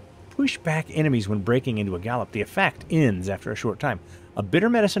to push back enemies when breaking into a gallop. The effect ends after a short time. A bitter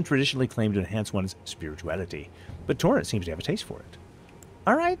medicine traditionally claimed to enhance one's spirituality, but Torrent seems to have a taste for it.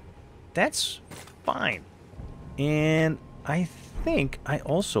 All right, that's fine. And I think I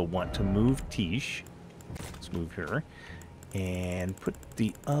also want to move Tish. Let's move her. And put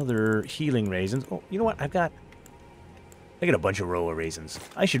the other healing raisins. Oh, you know what? I got a bunch of roller raisins.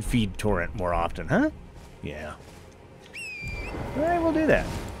 I should feed Torrent more often, huh? Yeah. All right, we'll do that.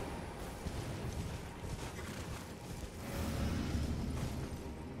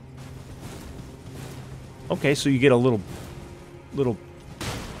 Okay, so you get a little...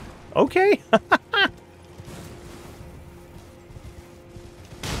 Okay.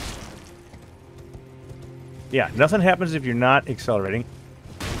 Yeah, nothing happens if you're not accelerating.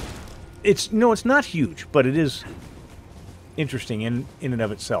 It's not huge, but it is interesting in and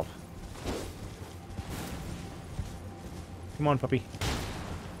of itself. Come on, puppy.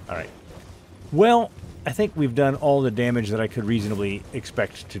 All right. Well, I think we've done all the damage that I could reasonably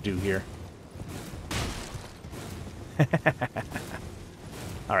expect to do here.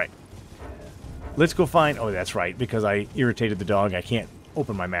 All right. Let's go find... Oh, that's right. Because I irritated the dog, I can't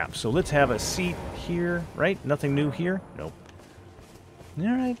open my map. So let's have a seat here, right? Nothing new here? Nope. All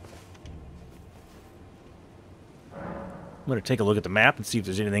right. I'm going to take a look at the map and see if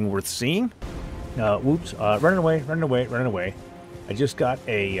there's anything worth seeing. Whoops. Running away. I just got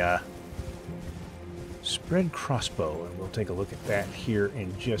a spread crossbow, and we'll take a look at that here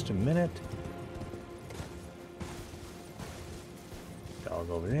in just a minute. Dog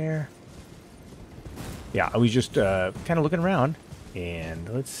over there. Yeah, I was just kind of looking around, and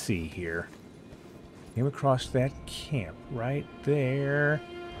let's see here. Came across that camp right there.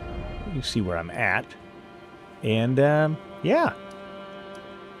 You can see where I'm at. And, yeah.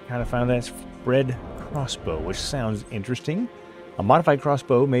 Kind of found that spread crossbow, which sounds interesting. A modified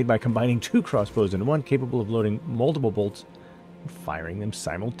crossbow made by combining two crossbows into one, capable of loading multiple bolts and firing them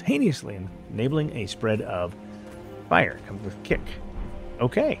simultaneously, and enabling a spread of fire. Comes with kick.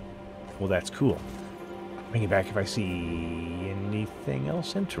 Okay. Well, that's cool. I'll bring it back if I see anything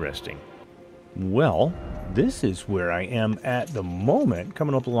else interesting. Well, this is where I am at the moment,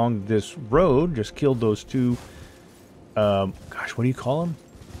 coming up along this road. Just killed those two, gosh, what do you call them?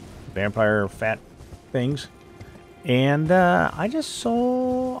 Vampire fat things. And I just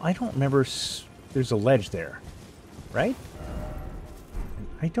saw, I don't remember, there's a ledge there, right?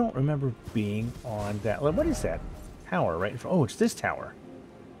 I don't remember being on that. What is that tower, right? Oh, it's this tower.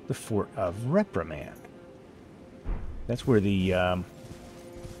 The Fort of Reprimand. That's where the,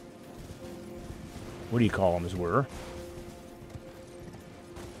 what do you call them, were?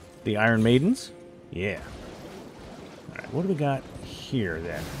 The Iron Maidens? Yeah. Alright, what do we got here,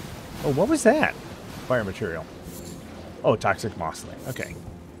 then? Oh, what was that? Fire material. Oh, toxic mossling. Okay.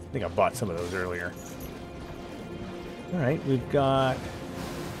 I think I bought some of those earlier. Alright, we've got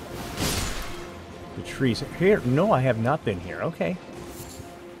the trees here. No, I have not been here. Okay.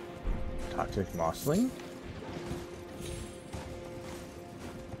 Toxic mossling.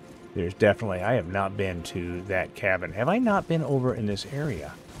 There's definitely... I have not been to that cabin. Have I not been over in this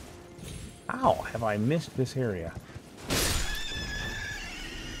area? How have I missed this area?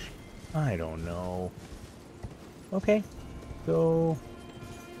 I don't know. Okay. So...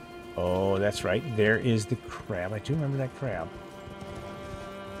 Oh, that's right. There is the crab. I do remember that crab.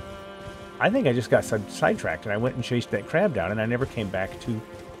 I think I just got sidetracked and I went and chased that crab down and I never came back to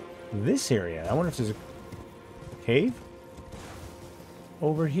this area. I wonder if there's a cave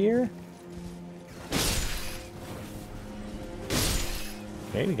over here.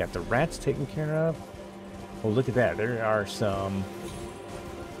 Okay, we got the rats taken care of. Oh, look at that. There are some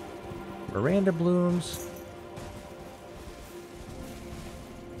Miranda blooms.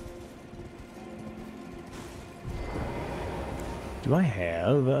 Do I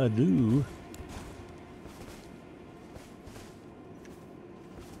have a do?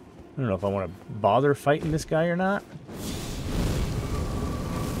 I don't know if I want to bother fighting this guy or not.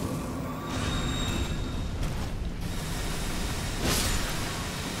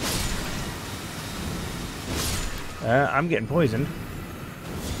 I'm getting poisoned.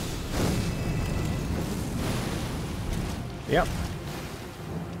 Yep.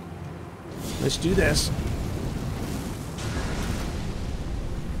 Let's do this.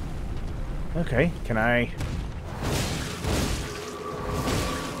 Okay, can I...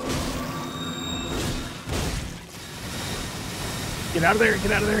 Get out of there,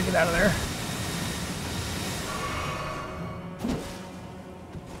 get out of there, get out of there.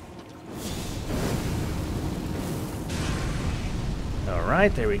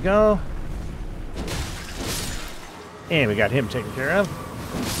 Alright, there we go. And we got him taken care of.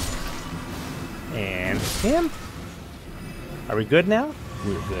 And him. Are we good now?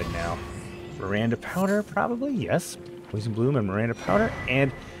 We're good now. Miranda powder, probably, yes. Poison bloom and Miranda powder.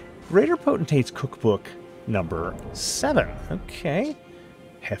 And Raider Potentate's cookbook number 7. Okay.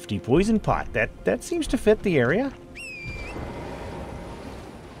 Hefty poison pot. That seems to fit the area.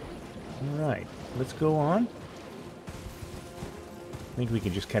 Alright, let's go on. I think we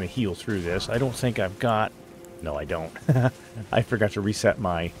can just kind of heal through this. I don't think I've got... No, I don't. I forgot to reset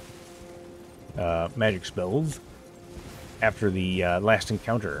my magic spells after the last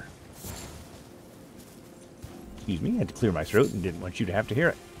encounter. Excuse me, I had to clear my throat and didn't want you to have to hear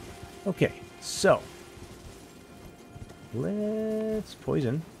it. Okay, so... Let's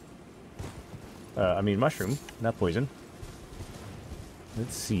poison. I mean mushroom, not poison.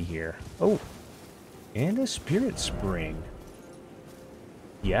 Let's see here. Oh, and a spirit spring.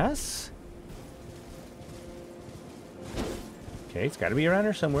 Yes? Okay, it's got to be around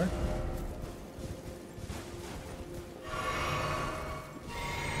here somewhere.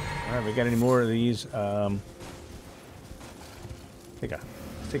 Alright, we got any more of these? Let's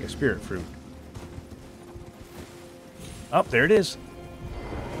take a spirit fruit. Oh, there it is.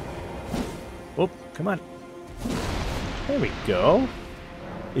 Oh, come on. There we go.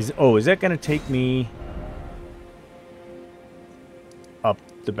 Is that going to take me up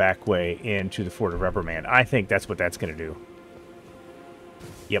the back way into the Fort of Reprimand? I think that's what that's going to do.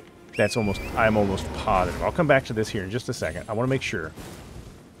 Yep, I'm almost positive. I'll come back to this here in just a second. I want to make sure.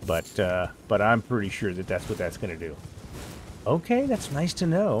 But I'm pretty sure that that's what that's going to do. Okay, that's nice to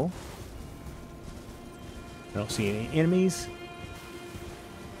know. I don't see any enemies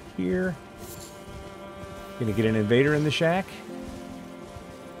here. Gonna get an invader in the shack?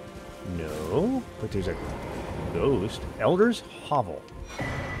 No, but there's a ghost. Elder's Hovel.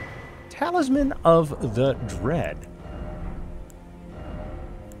 Talisman of the Dread.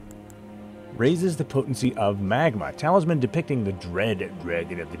 Raises the potency of magma. Talisman depicting the dread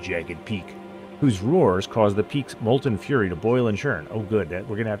dragon of the jagged peak, whose roars cause the peak's molten fury to boil and churn. Oh good,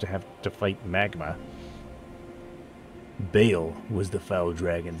 we're gonna have to fight magma. Baal was the foul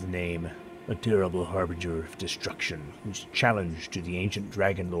dragon's name, a terrible harbinger of destruction, whose challenge to the ancient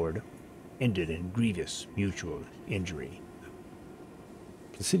dragon lord ended in grievous mutual injury.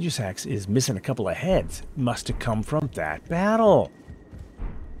 Placidius Axe is missing a couple of heads. Must have come from that battle.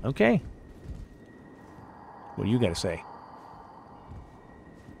 Okay. What do you got to say?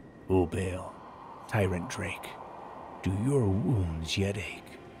 O Baal, tyrant Drake, do your wounds yet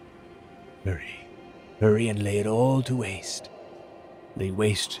ache? Hurry. Hurry and lay it all to waste. Lay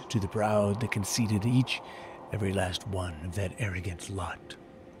waste to the proud, the conceited, every last one of that arrogant lot.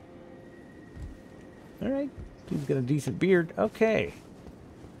 Alright, dude's got a decent beard. Okay.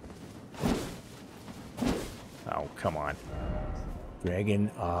 Oh, come on.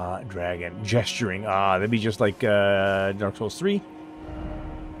 Dragon, dragon. Gesturing, that'd be just like Dark Souls 3.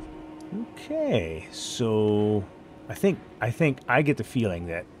 Okay, so I think I get the feeling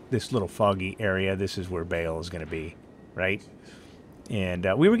that this little foggy area, this is where Baal is going to be, right? And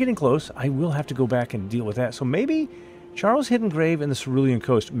we were getting close. I will have to go back and deal with that. So maybe Charo's Hidden Grave and the Cerulean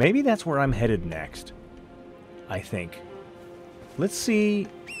Coast, maybe that's where I'm headed next. I think. Let's see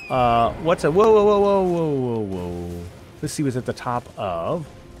what's a... Whoa. Let's see what's at the top of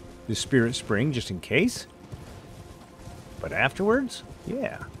the Spirit Spring, just in case. But afterwards,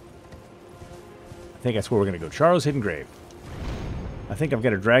 yeah. I think that's where we're going to go. Charo's Hidden Grave. I think I've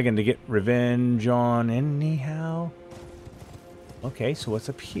got a dragon to get revenge on anyhow. Okay, so what's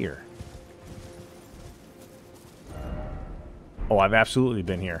up here? Oh, I've absolutely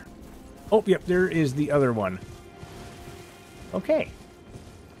been here. Oh, yep, there is the other one. Okay.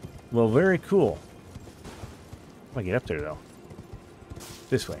 Well, very cool. How do I get up there, though?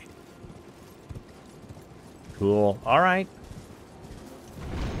 This way. Cool. All right.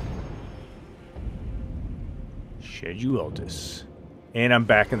 Schedualtus. And I'm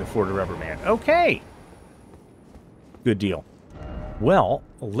back in the Fort of Rubberman. Okay. Good deal. Well,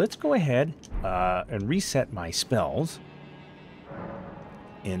 let's go ahead and reset my spells.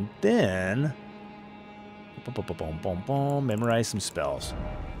 And then... memorize some spells.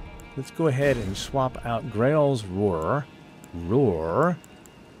 Let's go ahead and swap out Grail's Roar. Roar.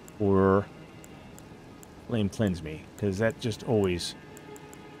 Or... Flame Cleanse Me. Because that just always...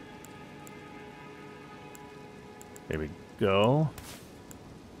 There we go.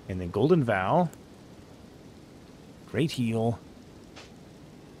 And then Golden Vow. Great Heal.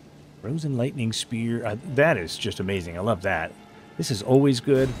 Frozen Lightning Spear. That is just amazing. I love that. This is always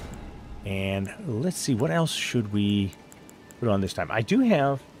good. And let's see, what else should we put on this time? I do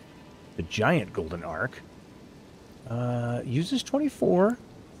have the Giant Golden Arc. Uses 24.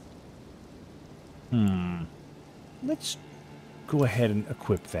 Let's go ahead and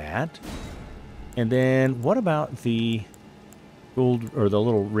equip that. And then what about the gold, or the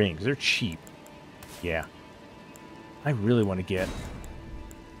little rings? They're cheap. Yeah. I really want to get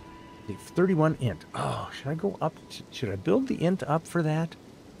the 31 int. Oh, should I go up? Should I build the int up for that?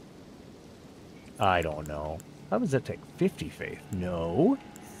 I don't know. How does that take? 50 faith? No.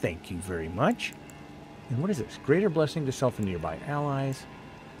 Thank you very much. And what is this? Greater blessing to self and nearby allies.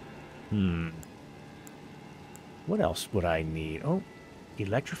 What else would I need? Oh,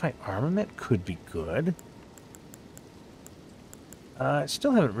 electrify armament could be good.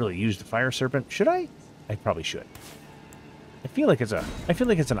 Still haven't really used the fire serpent. Should I? I probably should. I feel like it's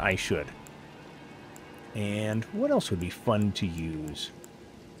an I should. And what else would be fun to use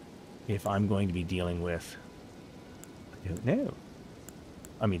if I'm going to be dealing with... I don't know.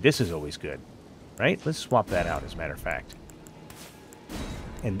 I mean, this is always good, right? Let's swap that out, as a matter of fact.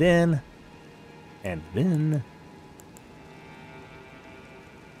 And then... I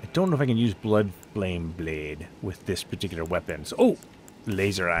don't know if I can use Blood Flame Blade with this particular weapon. So, oh!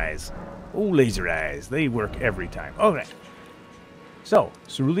 Laser Eyes. Oh, Laser Eyes. They work every time. All right. So,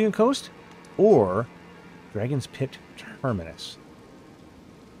 Cerulean Coast or Dragon's Pit Terminus.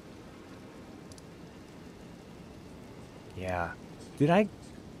 Yeah. Did I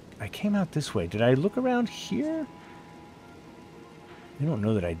came out this way. Did I look around here? I don't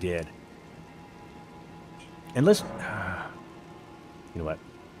know that I did. And let's... you know what?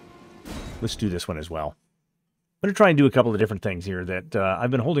 Let's do this one as well. I'm going to try and do a couple of different things here that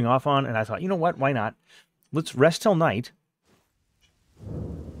I've been holding off on, and I thought, you know what? Why not? Let's rest till night.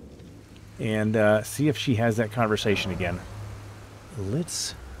 And see if she has that conversation again.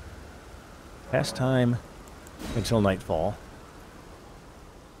 Let's pass time until nightfall.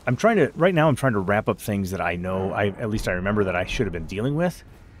 Right now I'm trying to wrap up things that I know, at least I remember that I should have been dealing with,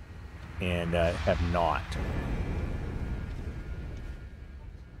 and have not.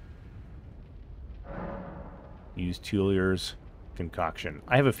 Use Tulier's concoction.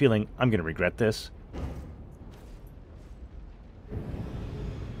 I have a feeling I'm going to regret this.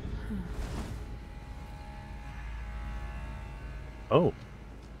 Oh,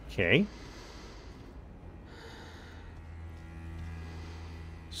 okay.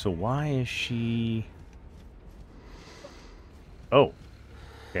 So why is she... Oh,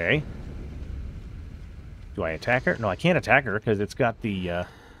 okay. Do I attack her? No, I can't attack her because it's got the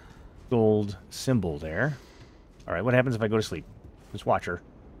gold symbol there. All right, what happens if I go to sleep? Let's watch her.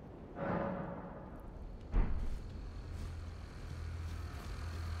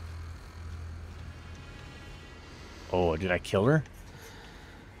 Oh, did I kill her?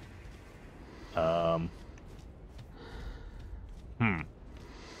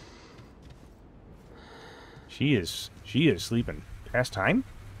 She is sleeping. Past time?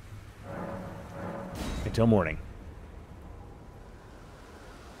 Until morning.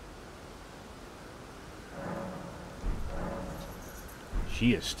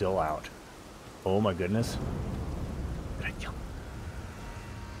 She is still out. Oh my goodness. Did I kill her?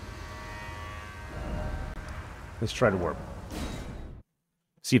 Let's try to warp.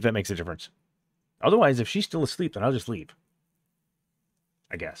 See if that makes a difference. Otherwise, if she's still asleep, then I'll just leave.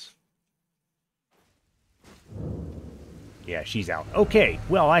 I guess. Yeah, she's out. Okay,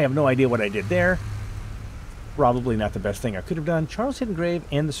 well, I have no idea what I did there. Probably not the best thing I could have done. Charo's Hidden Grave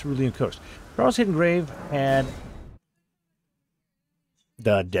and the Cerulean Coast. Charo's Hidden Grave had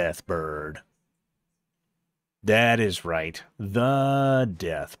the Death Bird. That is right. The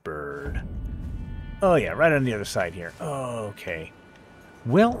Death Bird. Oh, yeah, right on the other side here. Okay.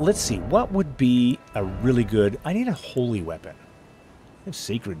 Well, let's see. What would be a really good... I need a holy weapon. I have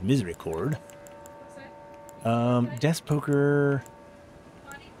Sacred Misericord. Death Poker...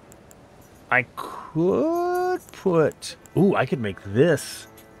 I could put... Ooh, I could make this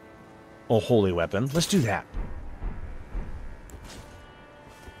a holy weapon. Let's do that.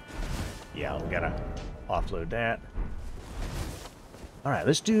 Yeah, we gotta offload that. All right,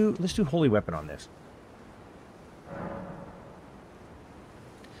 let's do holy weapon on this.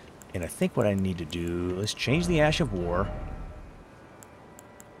 And I think what I need to do, let's change the Ash of War.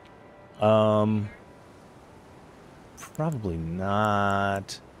 Probably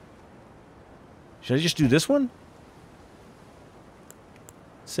not. Should I just do this one?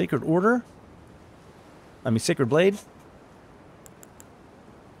 Sacred Order? I mean, Sacred Blade?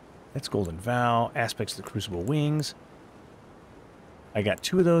 That's Golden Vow. Aspects of the Crucible Wings. I got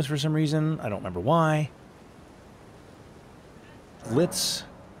 2 of those for some reason. I don't remember why. Let's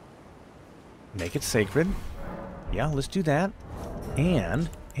make it sacred. Yeah, let's do that. And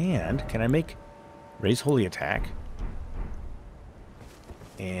can I make raise holy attack?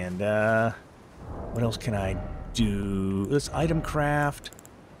 And what else can I do? Let's item craft.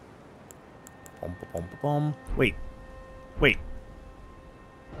 Bum, bum, bum, bum. Wait.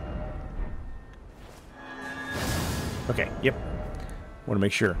 Okay, yep. Want to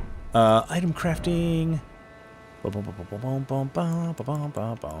make sure. Item crafting. Bum, bum, bum, bum, bum, bum, bum, bum,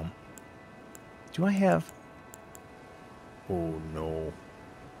 bum, bum. Do I have... Oh, no.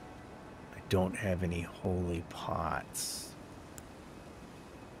 I don't have any holy pots.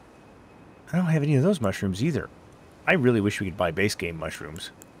 I don't have any of those mushrooms either. I really wish we could buy base game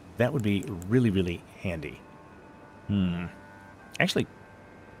mushrooms. That would be really, really handy. Actually,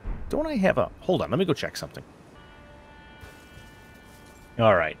 don't I have a... Hold on, let me go check something.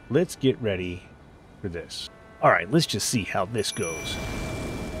 Alright, let's get ready for this. Alright, let's just see how this goes.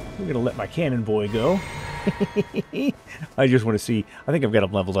 We're going to let my cannon boy go. I just want to see... I think I've got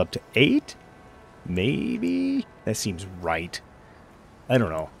him leveled up to 8? Maybe? That seems right. I don't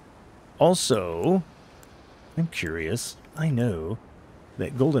know. Also, I'm curious. I know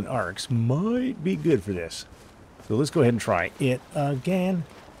that golden arcs might be good for this. So let's go ahead and try it again.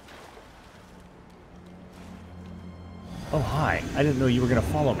 Oh, hi. I didn't know you were going to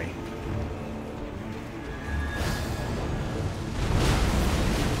follow me.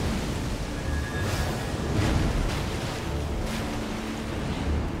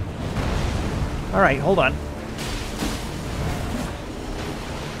 All right, hold on.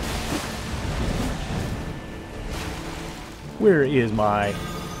 Where is my...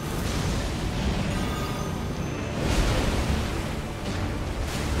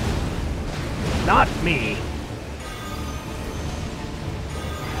 Not me.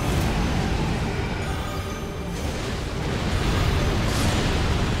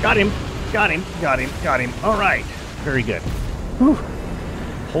 Got him. Got him. Got him. Got him. All right. Very good. Whew.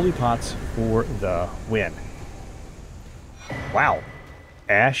 Holy pots for the win. Wow.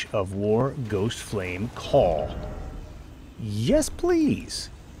 Ash of War, Ghost Flame, Call. Yes, please.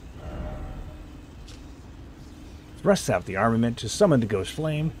 Thrusts out the armament to summon the Ghost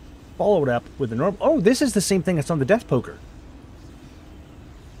Flame. Follow it up with the normal... Oh, this is the same thing that's on the Death Poker.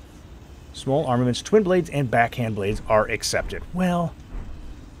 Small armaments, twin blades, and backhand blades are accepted. Well,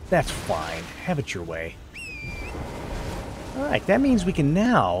 that's fine. Have it your way. Alright, that means we can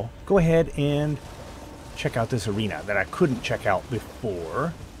now go ahead and check out this arena that I couldn't check out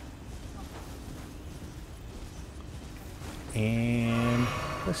before. And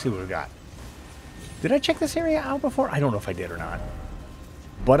let's see what we got. Did I check this area out before? I don't know if I did or not.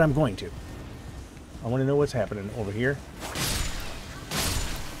 But I'm going to. I want to know what's happening over here.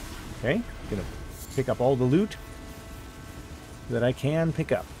 Okay, gonna pick up all the loot that I can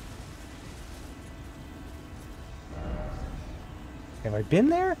pick up. Have I been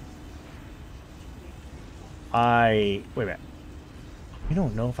there? Wait a minute. I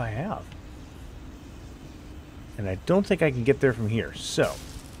don't know if I have. And I don't think I can get there from here. So,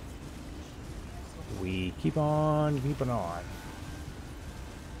 we keep on keeping on.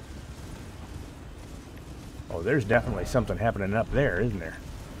 Oh, there's definitely something happening up there, isn't there?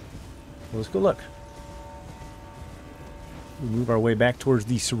 Well, let's go look. We move our way back towards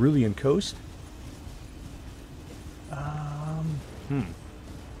the Cerulean coast.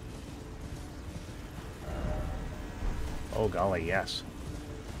 Oh, golly, yes.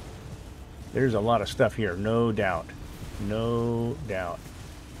 There's a lot of stuff here, no doubt. No doubt.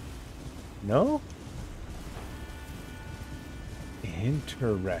 No?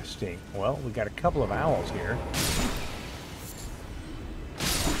 Interesting. Well, we got a couple of owls here.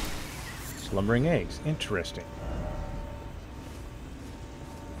 Let's Slumbering eggs. Interesting.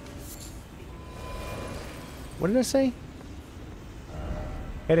 What did I say?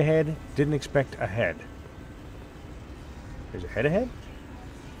 Head ahead. Didn't expect a head. There's a head ahead?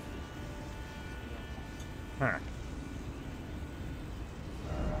 Huh.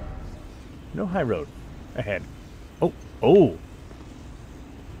 No high road. Ahead. Oh. Oh.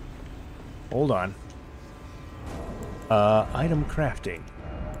 Hold on. Item crafting.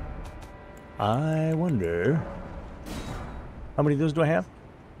 I wonder... How many of those do I have?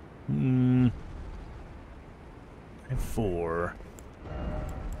 I have 4.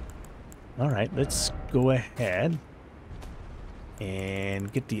 Alright, let's go ahead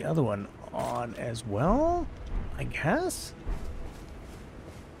and get the other one on as well, I guess?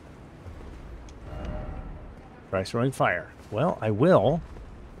 Try throwing fire. Well, I will.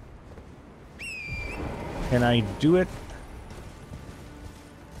 Can I do it?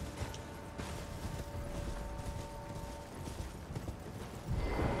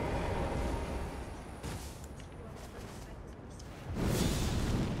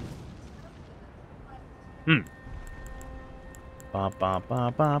 Ba ba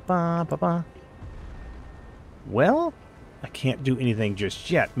ba ba ba ba ba. Well, I can't do anything just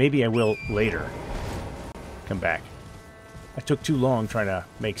yet. Maybe I will later. Come back. I took too long trying to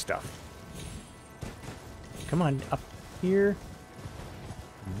make stuff. Come on, up here.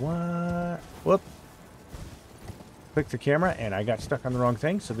 What? Whoop. Click the camera, and I got stuck on the wrong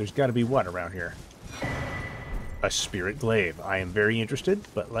thing, so there's got to be what around here? A spirit glaive. I am very interested,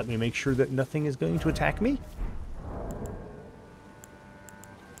 but let me make sure that nothing is going to attack me.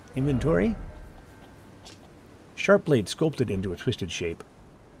 Inventory. Sharp blade sculpted into a twisted shape.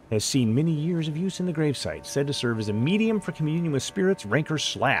 Has seen many years of use in the gravesite. Said to serve as a medium for communion with spirits, rank or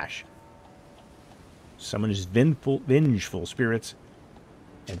slash. Summons vengeful spirits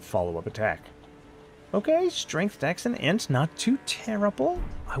and follow-up attack. Okay, strength, dex, and int. Not too terrible.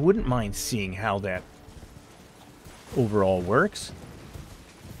 I wouldn't mind seeing how that overall works.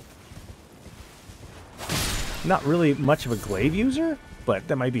 Not really much of a glaive user, but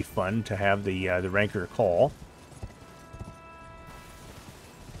that might be fun to have the ranker call.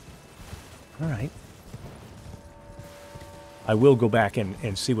 All right. I will go back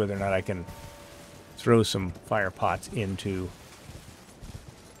and see whether or not I can throw some fire pots into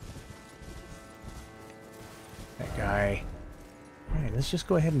that guy. All right, let's just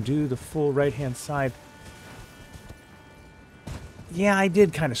go ahead and do the full right-hand side. Yeah, I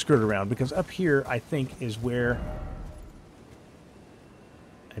did kind of skirt around because up here, I think, is where...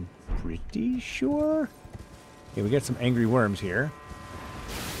 I'm pretty sure. Okay, we got some angry worms here.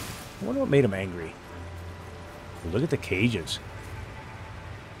 I wonder what made them angry. Look at the cages.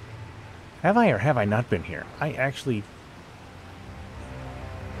 Have I or have I not been here? I actually...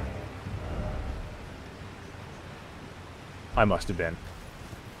 I must have been.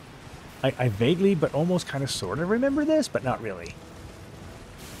 I vaguely, but almost kind of sort of remember this, but not really.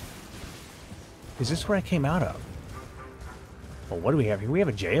 Is this where I came out of? Well, what do we have here? We have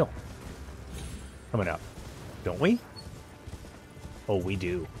a jail coming up, don't we? Oh, we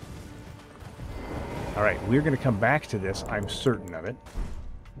do. All right, we're going to come back to this. I'm certain of it.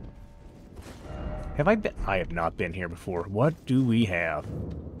 Have I been? I have not been here before. What do we have?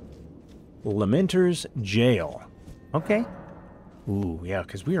 Lamenter's Jail. Okay. Ooh, yeah,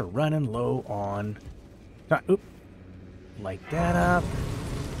 because we are running low on... Oop. Light that up.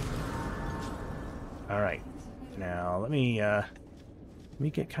 All right. Now, let me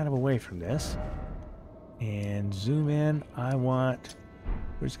get kind of away from this. And zoom in. I want...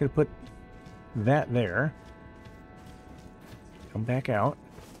 We're just going to put that there. Come back out.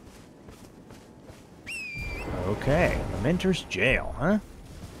 Okay. Lamenter's Jail, huh?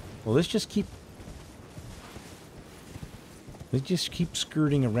 Well, let's just keep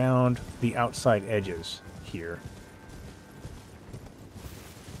skirting around the outside edges here.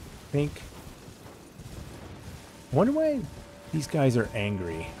 I think... I wonder why these guys are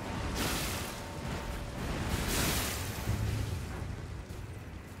angry.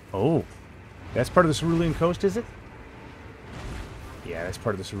 Oh. That's part of the Cerulean Coast, is it? Yeah, that's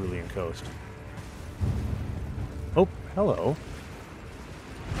part of the Cerulean Coast. Oh, hello.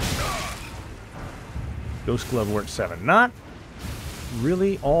 Ghost Glove worth 7. Not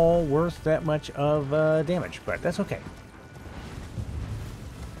really all worth that much of damage, but that's okay.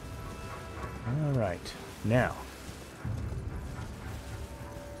 Alright, now.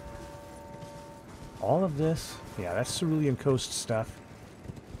 All of this, yeah, that's Cerulean Coast stuff.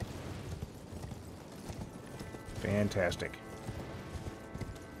 Fantastic.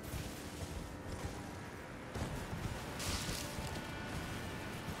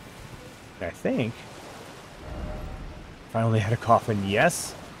 I think. If I only had a coffin,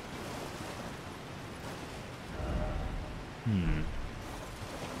 yes.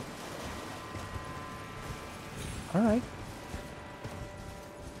 Alright.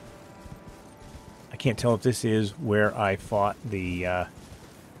 I can't tell if this is where I fought the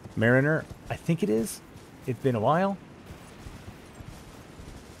Mariner. I think it is. It's been a while.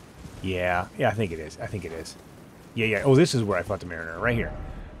 Yeah, I think it is. I think it is. Yeah. Oh, this is where I fought the Mariner, right here.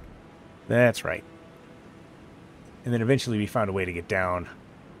 That's right. And then eventually we found a way to get down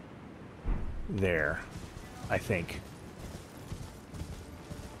there, I think.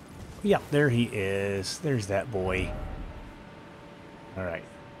 Yeah, there he is. There's that boy. All right.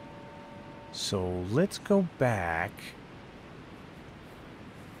 So let's go back.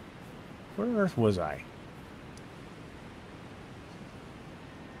 Where on earth was I?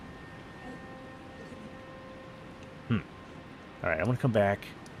 All right, I want to come back.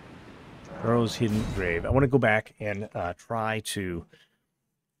 Chara's hidden grave. I want to go back and try to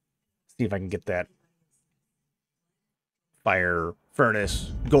see if I can get that fire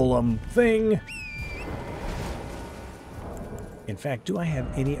furnace golem thing. In fact, do I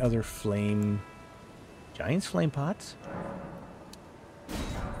have any other giant's flame pots?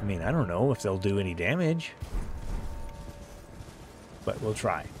 I mean, I don't know if they'll do any damage, but we'll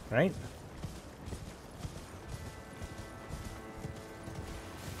try, right?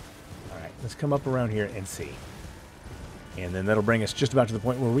 All right, let's come up around here and see. And then that'll bring us just about to the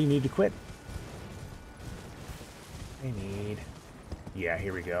point where we need to quit. Yeah,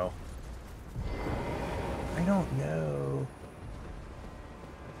 here we go. I don't know.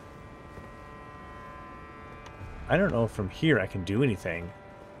 I don't know if from here I can do anything.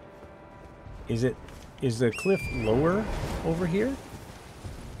 Is the cliff lower over here?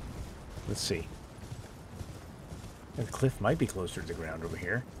 Let's see. The cliff might be closer to the ground over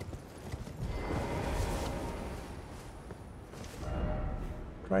here.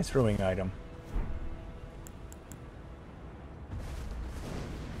 Try throwing item.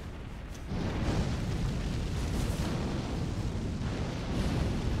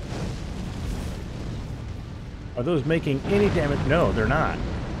 Are those making any damage? No, they're not.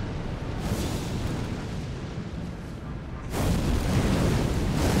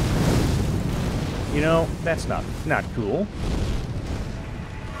 You know, that's not cool.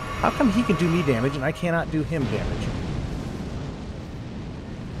 How come he can do me damage and I cannot do him damage?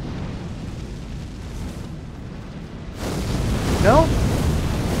 No?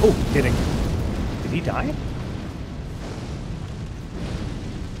 Oh, did he die?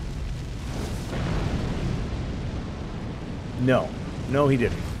 No, he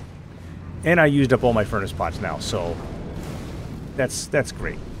didn't. And I used up all my furnace pots now, so that's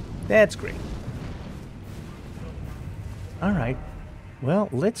great. That's great. All right. Well,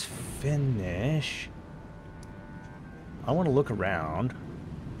 let's finish. I want to look around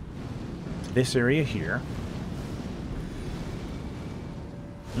this area here.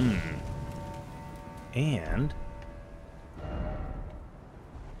 And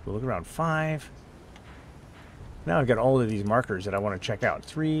we'll look around 5. Now I've got all of these markers that I want to check out.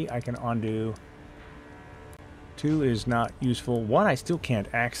 3 I can undo. 2 is not useful. 1 I still can't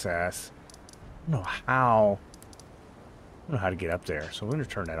access. I don't know how. I don't know how to get up there, so I'm going to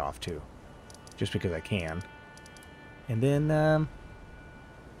turn that off too, just because I can. And then,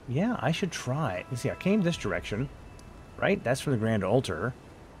 yeah, I should try. Let's see. I came this direction, right? That's from the Grand Altar.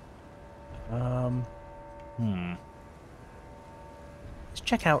 Let's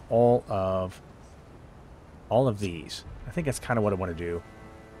check out all of these. I think that's kind of what I want to do.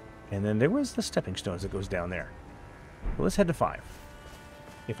 And then there was the stepping stones that goes down there. Well, let's head to 5.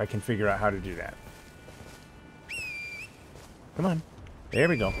 If I can figure out how to do that. Come on. There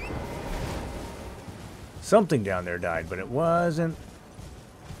we go. Something down there died, but it wasn't.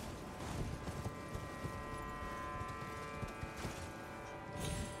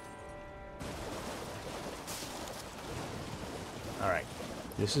 Alright.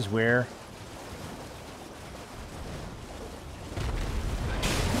 This is where...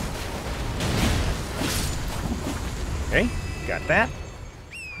 Okay, got that.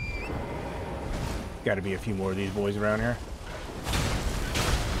 Got to be a few more of these boys around here.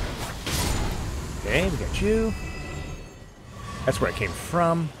 Okay, we got you. That's where I came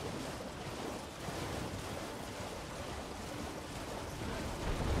from.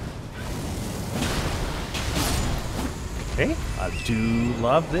 Okay, I do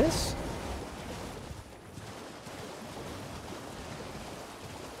love this.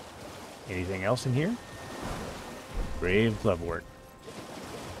 Anything else in here? Brave Glovewort.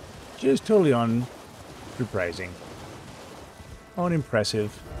 Just totally unsurprising.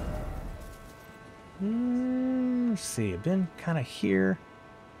 Unimpressive. Let's see. I've been kind of here.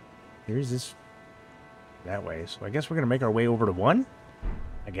 Here's this that way. So I guess we're going to make our way over to 1.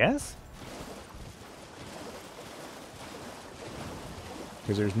 I guess.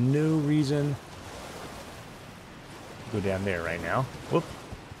 Because there's no reason to go down there right now. Whoop.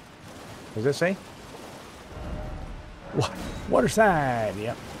 What does that say? Water side.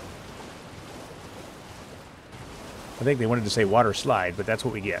 Yep. I think they wanted to say water slide, but that's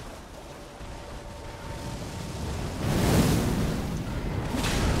what we get.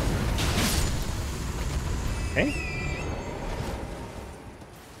 Okay.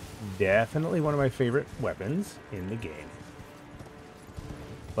 Definitely one of my favorite weapons in the game.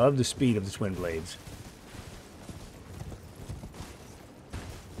 Love the speed of the twin blades.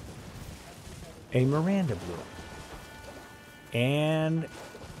 A Miranda bloom. And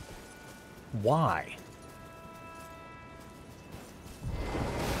why?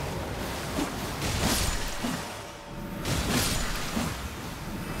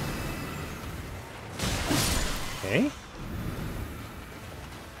 Okay.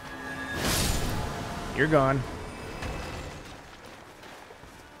 You're gone.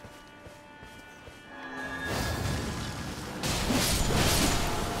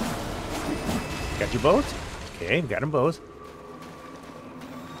 Got you both? Okay, we got them both.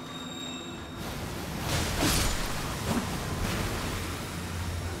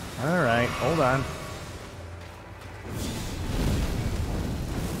 All right, hold on.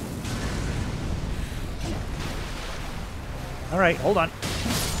 All right, hold on.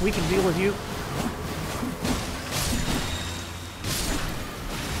 We can deal with you.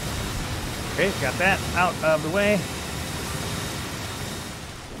 Okay, got that out of the way.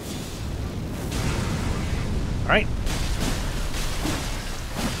 All right.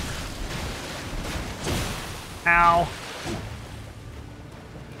 Ow.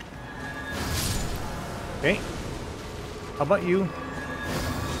 Okay. How about you?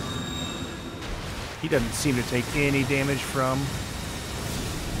 He doesn't seem to take any damage from...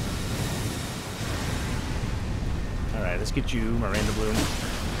 Alright, let's get you, Miranda Bloom.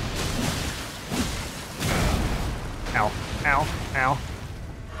 Ow. Ow. Ow.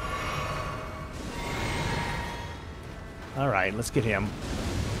 Alright, let's get him.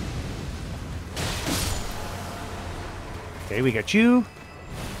 Okay, we got you.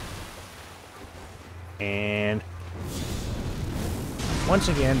 And... once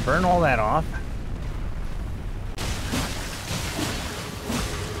again, burn all that off.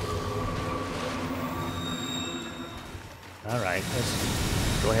 Alright,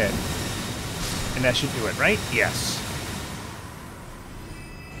 let's go ahead. And that should do it, right? Yes.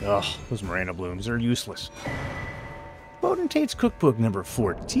 Ugh, those Miranda blooms are useless. Potentate's Cookbook number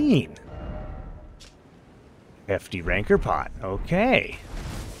 14. Hefty Rancor Pot. Okay.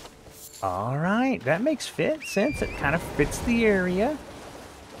 Alright, that makes sense. It kind of fits the area.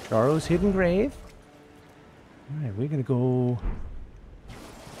 Charo's Hidden Grave. Alright, we're going to go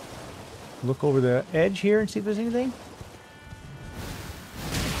look over the edge here and see if there's anything.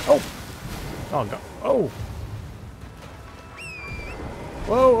 Oh! Oh, no. Oh!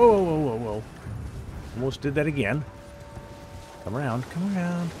 Whoa, whoa, whoa, whoa, whoa. Almost did that again. Come around, come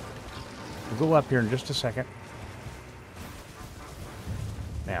around. We'll go up here in just a second.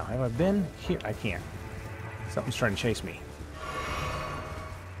 Now, have I been here? I can't. Something's trying to chase me.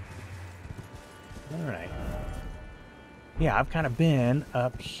 Alright. Yeah, I've kind of been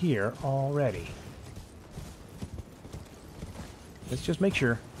up here already. Let's just make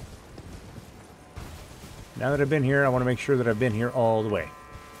sure. Now that I've been here, I want to make sure that I've been here all the way.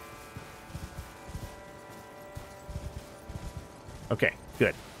 Okay,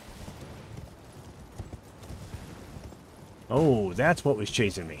 good. Oh, that's what was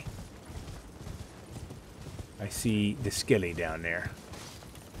chasing me. I see the skelly down there.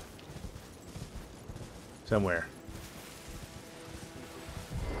 Somewhere.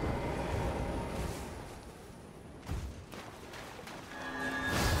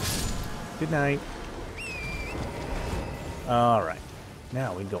 Good night. All right.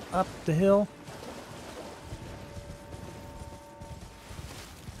 Now we go up the hill.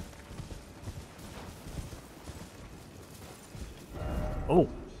 Oh.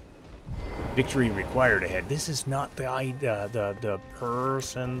 Victory required ahead. This is not the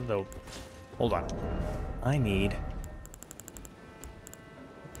person. Hold on. I need...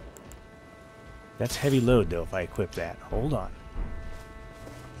 That's heavy load, though, if I equip that. Hold on.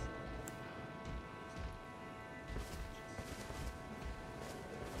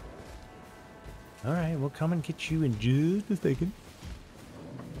 Alright, we'll come and get you in just a second.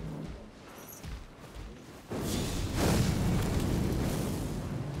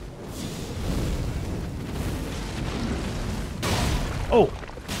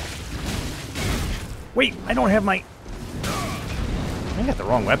 Wait, I don't have my... I got the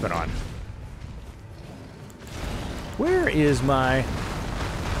wrong weapon on. Where is my...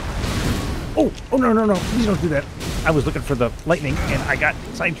 Oh, no, no, no. Please don't do that. I was looking for the lightning, and I got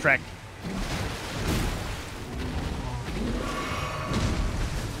sidetracked.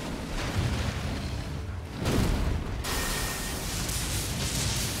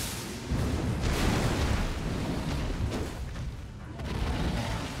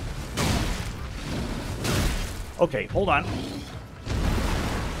 Okay, hold on.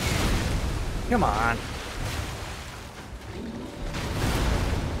 Come on.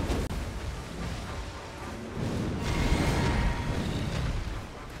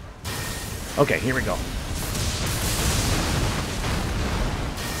 Okay, here we go.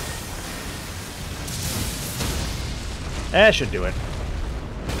 That should do it.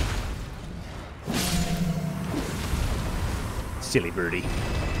 Silly birdie.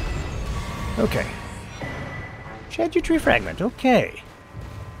 Okay. Shed your tree fragment. Okay.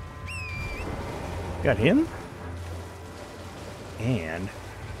 Got him. And...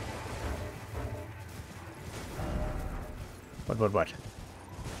 What?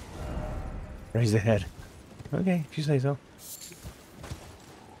 Raise the head. Okay, if you say so.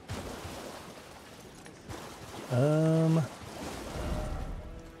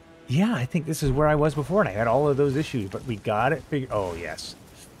 Yeah, I think this is where I was before, and I had all of those issues, but we got it figured. Oh, yes.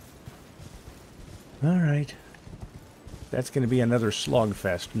 All right. That's going to be another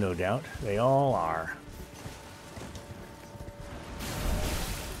slogfest, no doubt. They all are.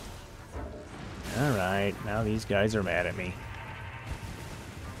 All right, now these guys are mad at me.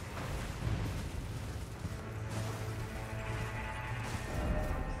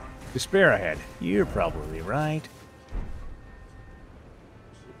 Despair ahead. You're probably right.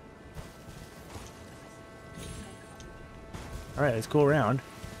 All right, let's go around.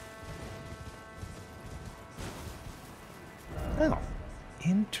 Oh,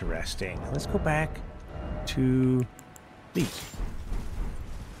 interesting. Let's go back to these.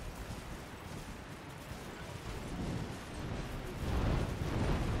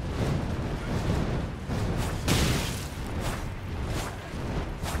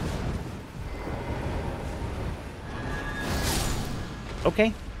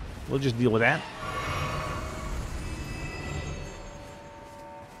 Okay, we'll just deal with that.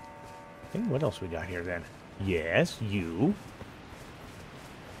 Okay, what else we got here then? Yes, you.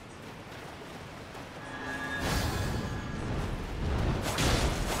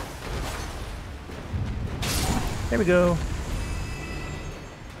 There we go.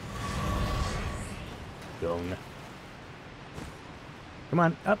 Gone. Come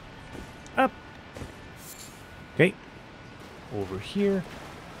on, up, up. Okay. Over here.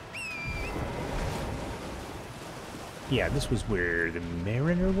 Yeah, this was where the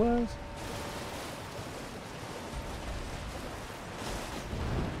Mariner was.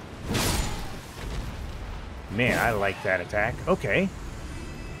 Man, I like that attack. Okay.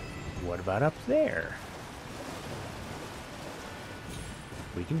 What about up there?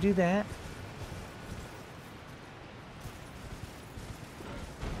 We can do that.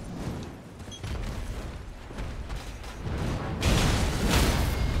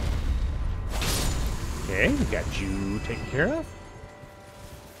 Okay, we got you taken care of.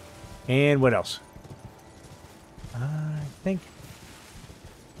 And what else? I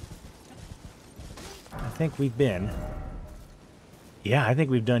think we've been... Yeah, I think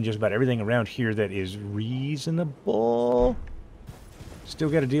we've done just about everything around here that is reasonable. Still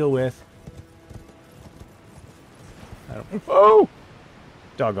got to deal with... I don't... Oh!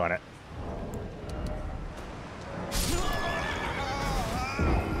 Doggone it.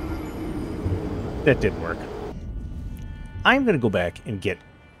 That didn't work. I'm going to go back and get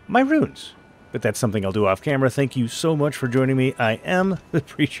my runes. But that's something I'll do off camera. Thank you so much for joining me. I am the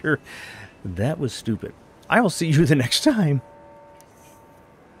Preacher. That was stupid. I will see you the next time.